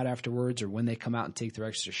working out afterwards, or when they come out and take their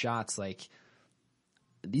extra shots, like.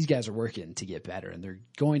 These guys are working to get better, and they're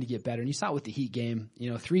going to get better. And you saw it with the Heat game.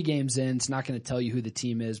 3 games in, it's not going to tell you who the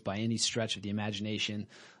team is by any stretch of the imagination.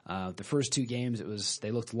 The first 2 games,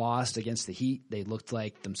 they looked lost against the Heat. They looked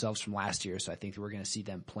like themselves from last year, so I think we're going to see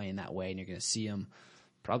them playing that way, and you're going to see them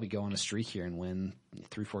probably go on a streak here and win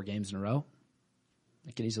 3-4 games in a row.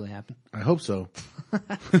 It can easily happen. I hope so.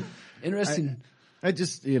 Interesting. I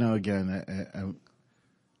just, again,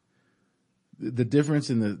 the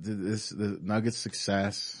difference in the Nuggets'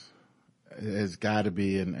 success has got to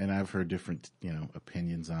be, and I've heard different,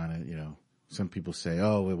 opinions on it. Some people say,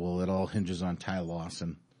 oh, well, it all hinges on Ty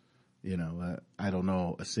Lawson. I don't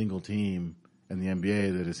know a single team in the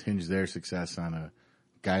NBA that has hinged their success on a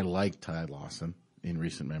guy like Ty Lawson in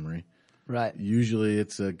recent memory. Right. Usually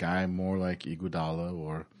it's a guy more like Iguodala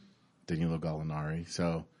or Danilo Gallinari.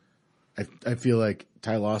 So I feel like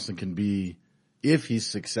Ty Lawson can be, if he's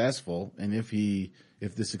successful, and if the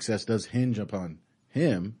success does hinge upon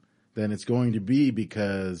him, then it's going to be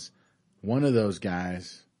because one of those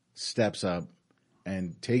guys steps up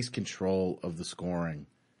and takes control of the scoring,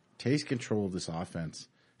 takes control of this offense,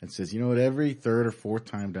 and says, you know what, every third or fourth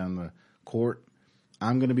time down the court,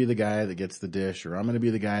 I'm going to be the guy that gets the dish, or I'm going to be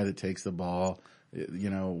the guy that takes the ball,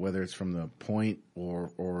 whether it's from the point or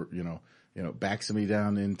back somebody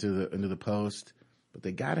down into the post. But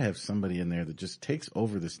they got to have somebody in there that just takes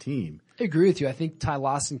over this team. I agree with you. I think Ty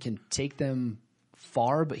Lawson can take them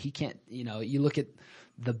far, but he can't. You look at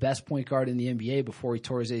the best point guard in the NBA before he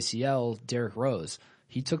tore his ACL, Derrick Rose.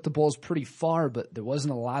 He took the Bulls pretty far, but there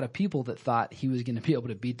wasn't a lot of people that thought he was going to be able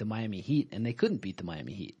to beat the Miami Heat, and they couldn't beat the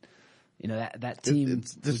Miami Heat. That team.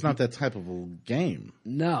 It's not that type of a game.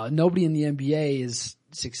 No, nobody in the NBA is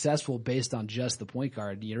successful based on just the point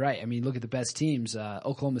guard. You're right. I mean, look at the best teams.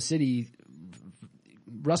 Oklahoma City.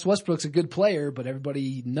 Russ Westbrook's a good player, but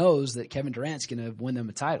everybody knows that Kevin Durant's going to win them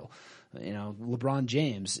a title. LeBron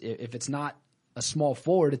James, if it's not a small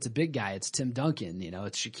forward, it's a big guy. It's Tim Duncan,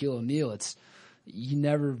 it's Shaquille O'Neal.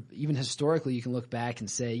 Even historically, you can look back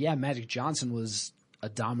and say, yeah, Magic Johnson was a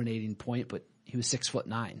dominating point, but he was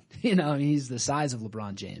 6'9". He's the size of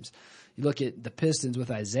LeBron James. You look at the Pistons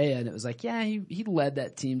with Isaiah, and it was like, yeah, he led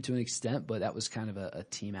that team to an extent, but that was kind of a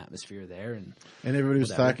team atmosphere there. And everybody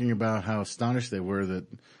was talking about how astonished they were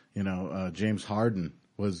that, James Harden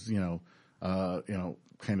was,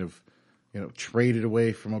 kind of, traded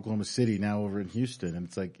away from Oklahoma City, now over in Houston. And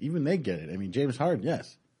it's like, even they get it. I mean, James Harden,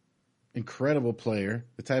 yes, incredible player,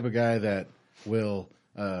 the type of guy that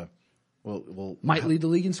might lead the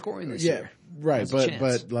league in scoring this year. Right.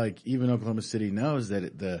 But like, even Oklahoma City knows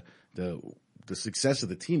that the success of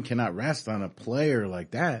the team cannot rest on a player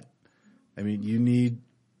like that. I mean, you need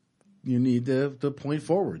the point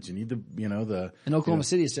forwards. You need the. And Oklahoma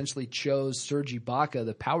City essentially chose Serge Ibaka,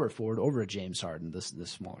 the power forward, over James Harden, the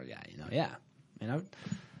smaller guy. Yeah.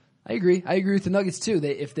 I agree. I agree with the Nuggets too.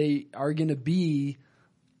 If they are going to be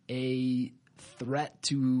a threat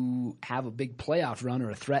to have a big playoff run, or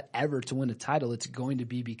a threat ever to win a title, it's going to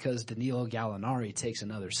be because Danilo Gallinari takes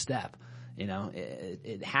another step.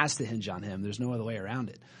 It has to hinge on him. There's no other way around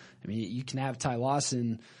it. I mean, you can have Ty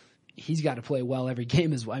Lawson. He's got to play well every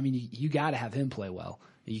game as well. I mean, you got to have him play well.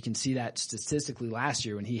 You can see that statistically last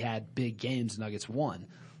year when he had big games, Nuggets won.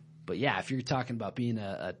 But yeah, if you're talking about being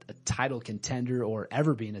a title contender, or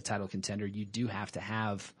ever being a title contender, you do have to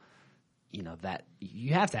have, that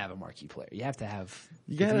you have to have a marquee player. You have to have.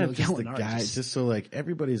 You gotta have just the guy, just so like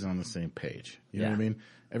everybody's on the same page. You know what I mean?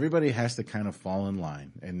 Everybody has to kind of fall in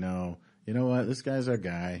line and know, you know what, this guy's our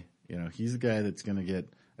guy. He's the guy that's going to get,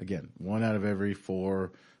 again, 1 out of every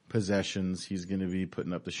 4 possessions, he's going to be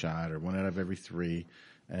putting up the shot, or 1 out of every 3.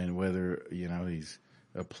 And whether, he's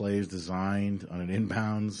a play is designed on an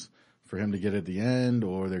inbounds for him to get at the end,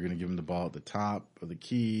 or they're going to give him the ball at the top of the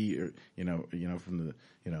key, or, from the,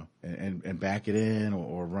 and back it in,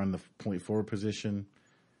 or run the point forward position.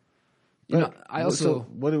 I also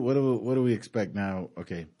what do we expect now?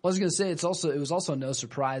 Okay, I was going to say it was also no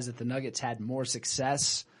surprise that the Nuggets had more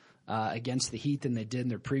success against the Heat than they did in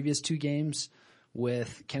their previous 2 games,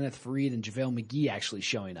 with Kenneth Faried and JaVale McGee actually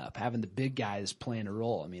showing up, having the big guys playing a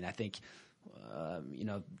role. I mean, I think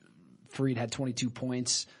Faried had 22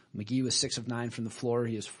 points. McGee was 6 of 9 from the floor.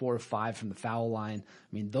 He was 4 of 5 from the foul line.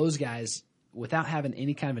 I mean, those guys, without having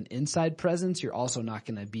any kind of an inside presence, you're also not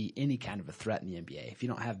going to be any kind of a threat in the NBA. If you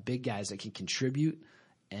don't have big guys that can contribute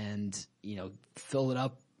and, fill it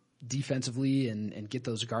up defensively and get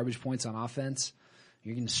those garbage points on offense,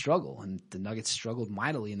 you're going to struggle. And the Nuggets struggled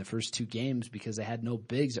mightily in the first 2 games because they had no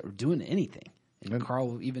bigs that were doing anything. And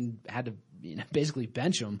Carl even had to basically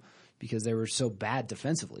bench them because they were so bad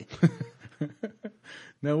defensively.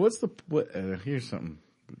 Now, here's something.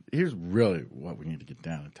 Here's really what we need to get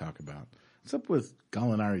down and talk about. What's up with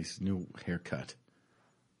Gallinari's new haircut?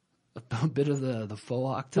 A bit of the faux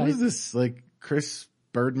hawk type. What is this, like Chris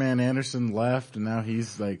Birdman Anderson left, and now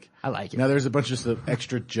he's like... I like it. Now there's a bunch of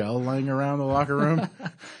extra gel lying around the locker room.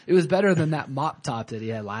 It was better than that mop top that he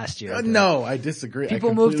had last year. No, I disagree.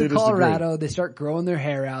 People move to Colorado, they start growing their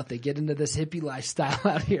hair out, they get into this hippie lifestyle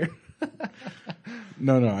out here.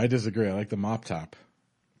 No, I disagree. I like the mop top.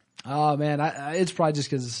 Oh man, it's probably just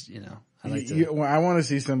because I like to. I want to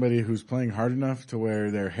see somebody who's playing hard enough to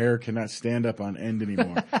where their hair cannot stand up on end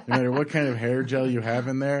anymore. No matter what kind of hair gel you have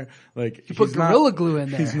in there, like you put Gorilla Glue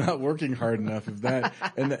in there. He's not working hard enough of that.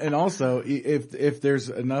 And also, if there's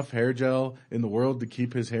enough hair gel in the world to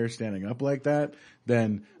keep his hair standing up like that,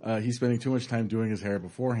 then he's spending too much time doing his hair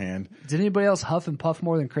beforehand. Did anybody else huff and puff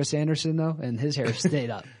more than Chris Anderson though? And his hair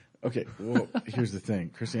stayed up. Okay, well, here's the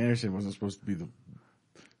thing. Chris Anderson wasn't supposed to be the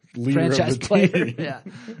leader franchise of the player. team.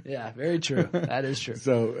 Yeah, very true. That is true.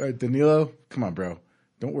 So, Danilo, come on, bro.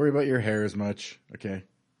 Don't worry about your hair as much, okay?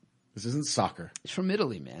 This isn't soccer. He's from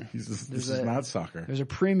Italy, man. This is not soccer. There's a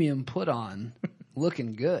premium put on,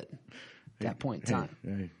 looking good at that point in time.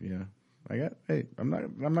 I'm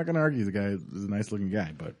not going to argue the guy is a nice looking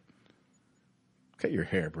guy, but cut your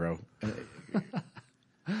hair, bro.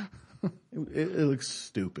 It looks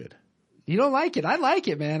stupid. You don't like it. I like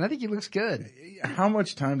it, man. I think he looks good. How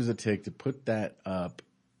much time does it take to put that up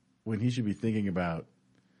when he should be thinking about...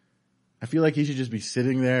 I feel like he should just be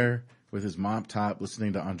sitting there with his mop top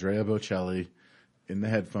listening to Andrea Bocelli in the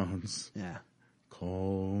headphones. Yeah.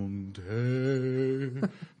 Conte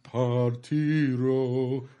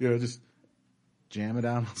partiro. Just jam it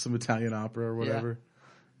out on some Italian opera or whatever.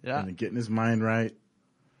 Yeah. And then getting his mind right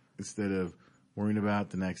instead of worrying about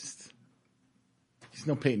the next... He's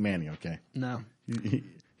no Peyton Manning, okay? No.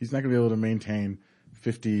 He's not going to be able to maintain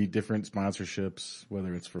 50 different sponsorships,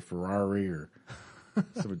 whether it's for Ferrari or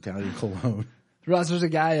some Italian cologne. Ross, there's a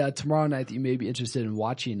guy tomorrow night that you may be interested in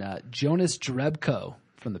watching, Jonas Jerebko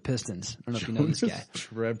from the Pistons. I don't know if you know this guy.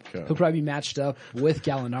 Jerebko. He'll probably be matched up with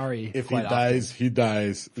Gallinari. If he dies, he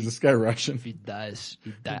dies. Is this guy Russian? If he dies,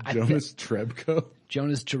 he dies. Jonas Jerebko?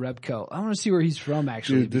 Jonas Jerebko. I want to see where he's from,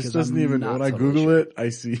 actually. Dude, this doesn't even, when I Google it, I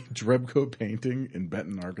see Jerebko painting in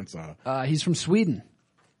Benton, Arkansas. He's from Sweden.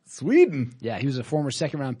 Sweden? Yeah, he was a former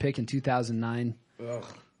second-round pick in 2009. Ugh.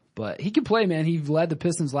 But he can play, man. He led the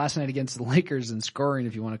Pistons last night against the Lakers in scoring,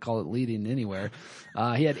 if you want to call it leading anywhere.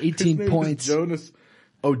 He had 18 points. Jonas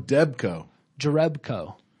Debko.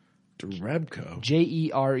 Jerebko. Jerebko.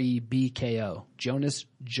 Jerebko. Jonas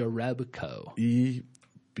Jerebko.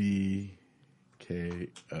 Jerebko.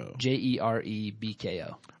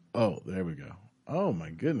 Jerebko. Oh, there we go. Oh my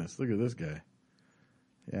goodness, look at this guy.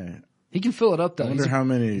 Yeah. He can fill it up though. I wonder how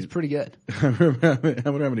many. He's pretty good. I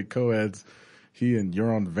wonder how many co-eds he and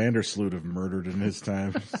Joran Vandersloot have murdered in his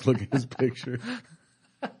time. Just look at his picture.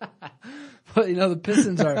 But the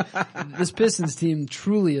Pistons this Pistons team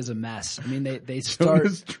truly is a mess. I mean, they start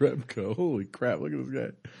Jonas Jerebko. Holy crap! Look at this guy.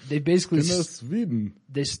 They basically Sweden.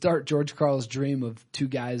 They start George Karl's dream of 2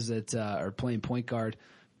 guys that are playing point guard.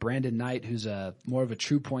 Brandon Knight, who's more of a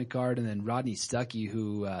true point guard, and then Rodney Stuckey,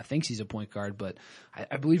 who thinks he's a point guard. But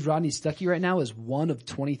I believe Rodney Stuckey right now is 1 of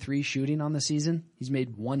 23 shooting on the season. He's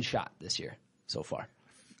made 1 shot this year so far.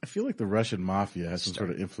 I feel like the Russian mafia has some sort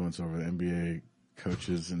of influence over the NBA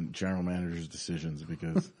coaches and general managers' decisions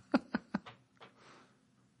because...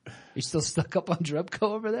 You still stuck up on Jerebko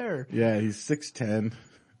over there? Yeah, he's 6'10",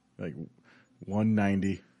 like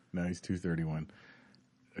 190. No, he's 231.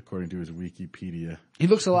 According to his Wikipedia. He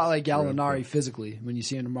looks a lot like Gallinari physically. When you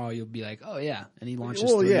see him tomorrow, you'll be like, oh yeah. And he launches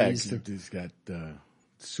threes. Well, yeah, except he's got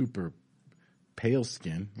super pale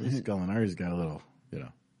skin. At least Gallinari's got a little,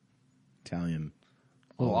 Italian.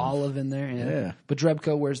 A little olive in there. Yeah. But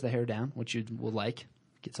Jerebko wears the hair down, which you will like.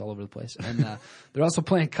 gets all over the place. And they're also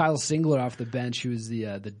playing Kyle Singler off the bench, who is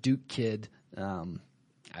the Duke kid.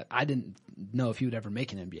 I didn't know if he would ever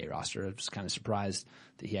make an NBA roster. I was kind of surprised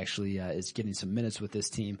that he actually is getting some minutes with this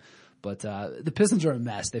team. But the Pistons are a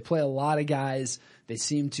mess. They play a lot of guys. They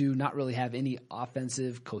seem to not really have any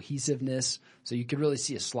offensive cohesiveness. So you could really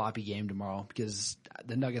see a sloppy game tomorrow because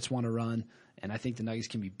the Nuggets want to run. And I think the Nuggets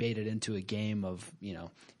can be baited into a game of,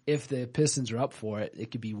 if the Pistons are up for it,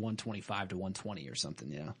 it could be 125 to 120 or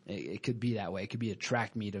something, It could be that way. It could be a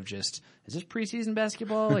track meet of just, is this preseason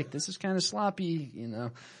basketball? Like, this is kind of sloppy,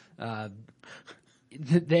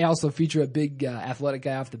 They also feature a big athletic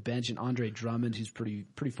guy off the bench, and Andre Drummond, who's pretty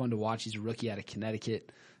fun to watch. He's a rookie out of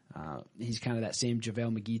Connecticut. He's kind of that same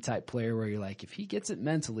JaVale McGee type player where you're like, if he gets it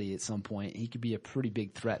mentally at some point, he could be a pretty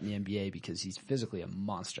big threat in the NBA because he's physically a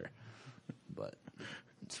monster. But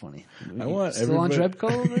it's funny. I want still on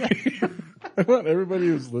Jerebko over there? I want everybody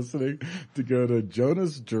who's listening to go to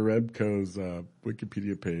Jonas Jerebko's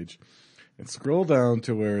Wikipedia page and scroll down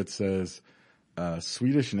to where it says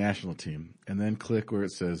Swedish national team, and then click where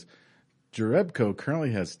it says Jerebko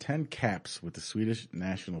currently has 10 caps with the Swedish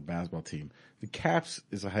national basketball team. The caps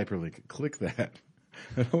is a hyperlink. Click that.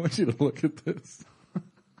 I want you to look at this.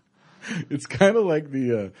 It's kind of like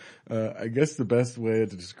I guess the best way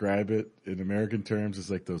to describe it in American terms is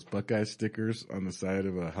like those Buckeye stickers on the side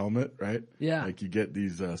of a helmet, right? Yeah. Like you get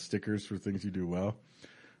these stickers for things you do well.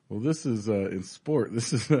 Well, this is in sport.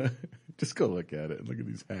 This is just go look at it. Look at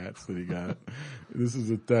these hats that he got. This is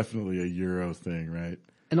definitely a Euro thing, right?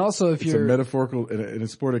 And also, if it's a metaphorical in a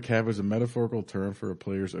sport, a cap is a metaphorical term for a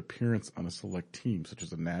player's appearance on a select team, such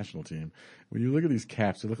as a national team. When you look at these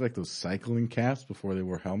caps, they look like those cycling caps before they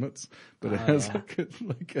wore helmets. But it has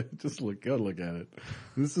go look at it.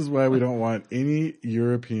 This is why we don't want any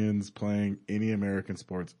Europeans playing any American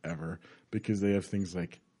sports ever, because they have things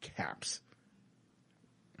like caps.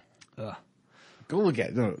 Go look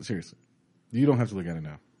at it. No, seriously. You don't have to look at it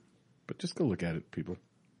now. But just go look at it, people.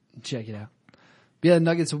 Check it out. Yeah,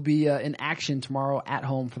 Nuggets will be in action tomorrow at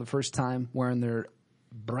home for the first time wearing their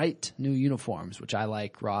bright new uniforms, which I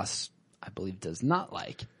like. Ross, I believe, does not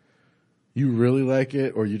like. You really like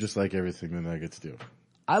it, or you just like everything the Nuggets do?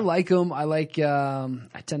 I like them. I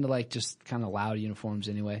tend to like just kind of loud uniforms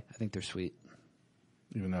anyway. I think they're sweet.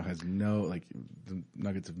 Even though it has the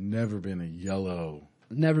Nuggets have never been a yellow.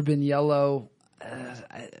 Never been yellow.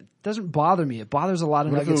 It doesn't bother me. It bothers a lot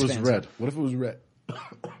of Nuggets fans. What if it was red?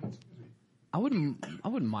 I wouldn't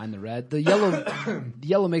mind the red. The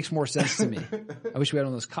yellow makes more sense to me. I wish we had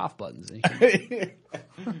one of those cough buttons. Sorry,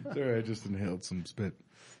 I just inhaled some spit.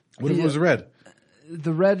 What if it was red?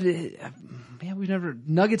 The red,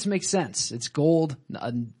 Nuggets make sense. It's gold.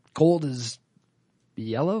 Gold is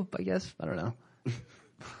yellow, I guess. I don't know.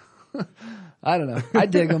 I don't know. I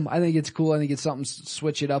dig them. I think it's cool. I think it's something to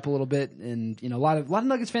switch it up a little bit. And a lot of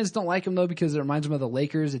Nuggets fans don't like them though because it reminds them of the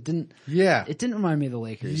Lakers. It didn't remind me of the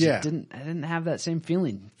Lakers. Yeah. I didn't have that same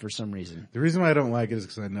feeling for some reason. The reason why I don't like it is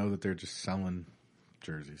because I know that they're just selling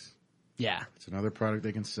jerseys. Yeah. It's another product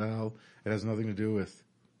they can sell. It has nothing to do with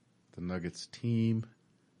the Nuggets team,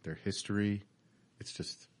 their history. It's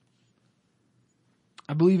just,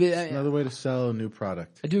 I believe it's another way to sell a new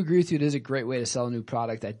product. I do agree with you. It is a great way to sell a new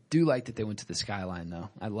product. I do like that they went to the skyline, though.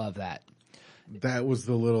 I love that. That was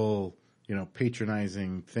the little,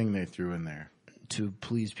 patronizing thing they threw in there. To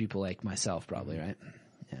please people like myself, probably, right?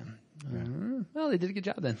 Yeah. Well, they did a good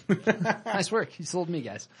job then. Nice work. You sold me,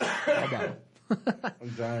 guys. How about it? I'm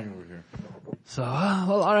dying over here. So,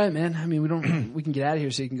 all right, man. I mean, we can get out of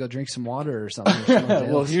here so you can go drink some water or something.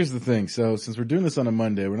 Well, here's the thing. So, since we're doing this on a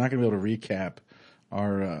Monday, we're not going to be able to recap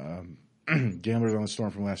our Gamblers on the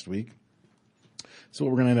Storm from last week. So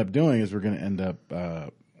what we're going to end up doing is we're going to end up,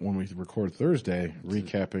 when we record Thursday,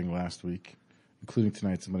 recapping last week, including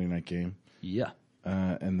tonight's Monday night game. Yeah.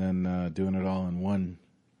 And then doing it all in one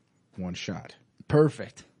shot.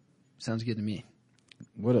 Perfect. Sounds good to me.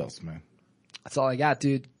 What else, man? That's all I got,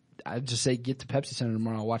 dude. I'd just say get to Pepsi Center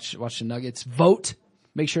tomorrow. Watch the Nuggets. Vote.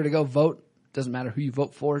 Make sure to go vote. Doesn't matter who you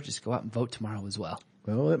vote for. Just go out and vote tomorrow as well.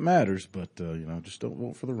 Well, it matters, but, just don't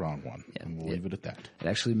vote for the wrong one. Yeah, and we'll leave it at that. It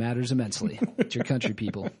actually matters immensely. It's your country,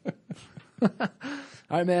 people. All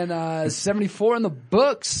right, man. 74 in the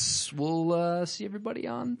books. We'll see everybody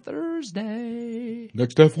on Thursday.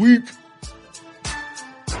 Next half week.